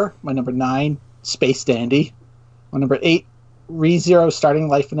Last Tour. My number 9, Space Dandy. My number 8, ReZero Starting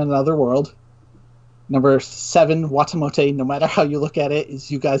Life in Another World. Number 7, Watamote, no matter how you look at it, is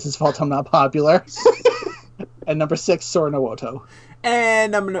you guys' fault I'm not popular. And number 6, Sora no Woto.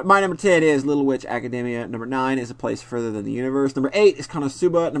 And my number 10 is Little Witch Academia. Number 9 is A Place Further Than the Universe. Number 8 is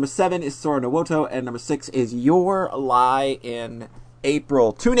Konosuba. Number 7 is Sora no Woto. And number 6 is Your Lie in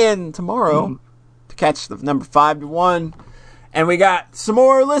April. Tune in tomorrow to catch the number 5 to 1. And we got some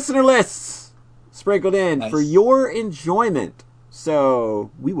more listener lists sprinkled in for your enjoyment.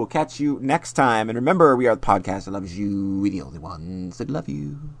 So we will catch you next time. And remember, we are the podcast that loves you. We're the only ones that love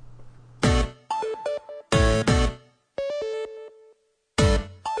you.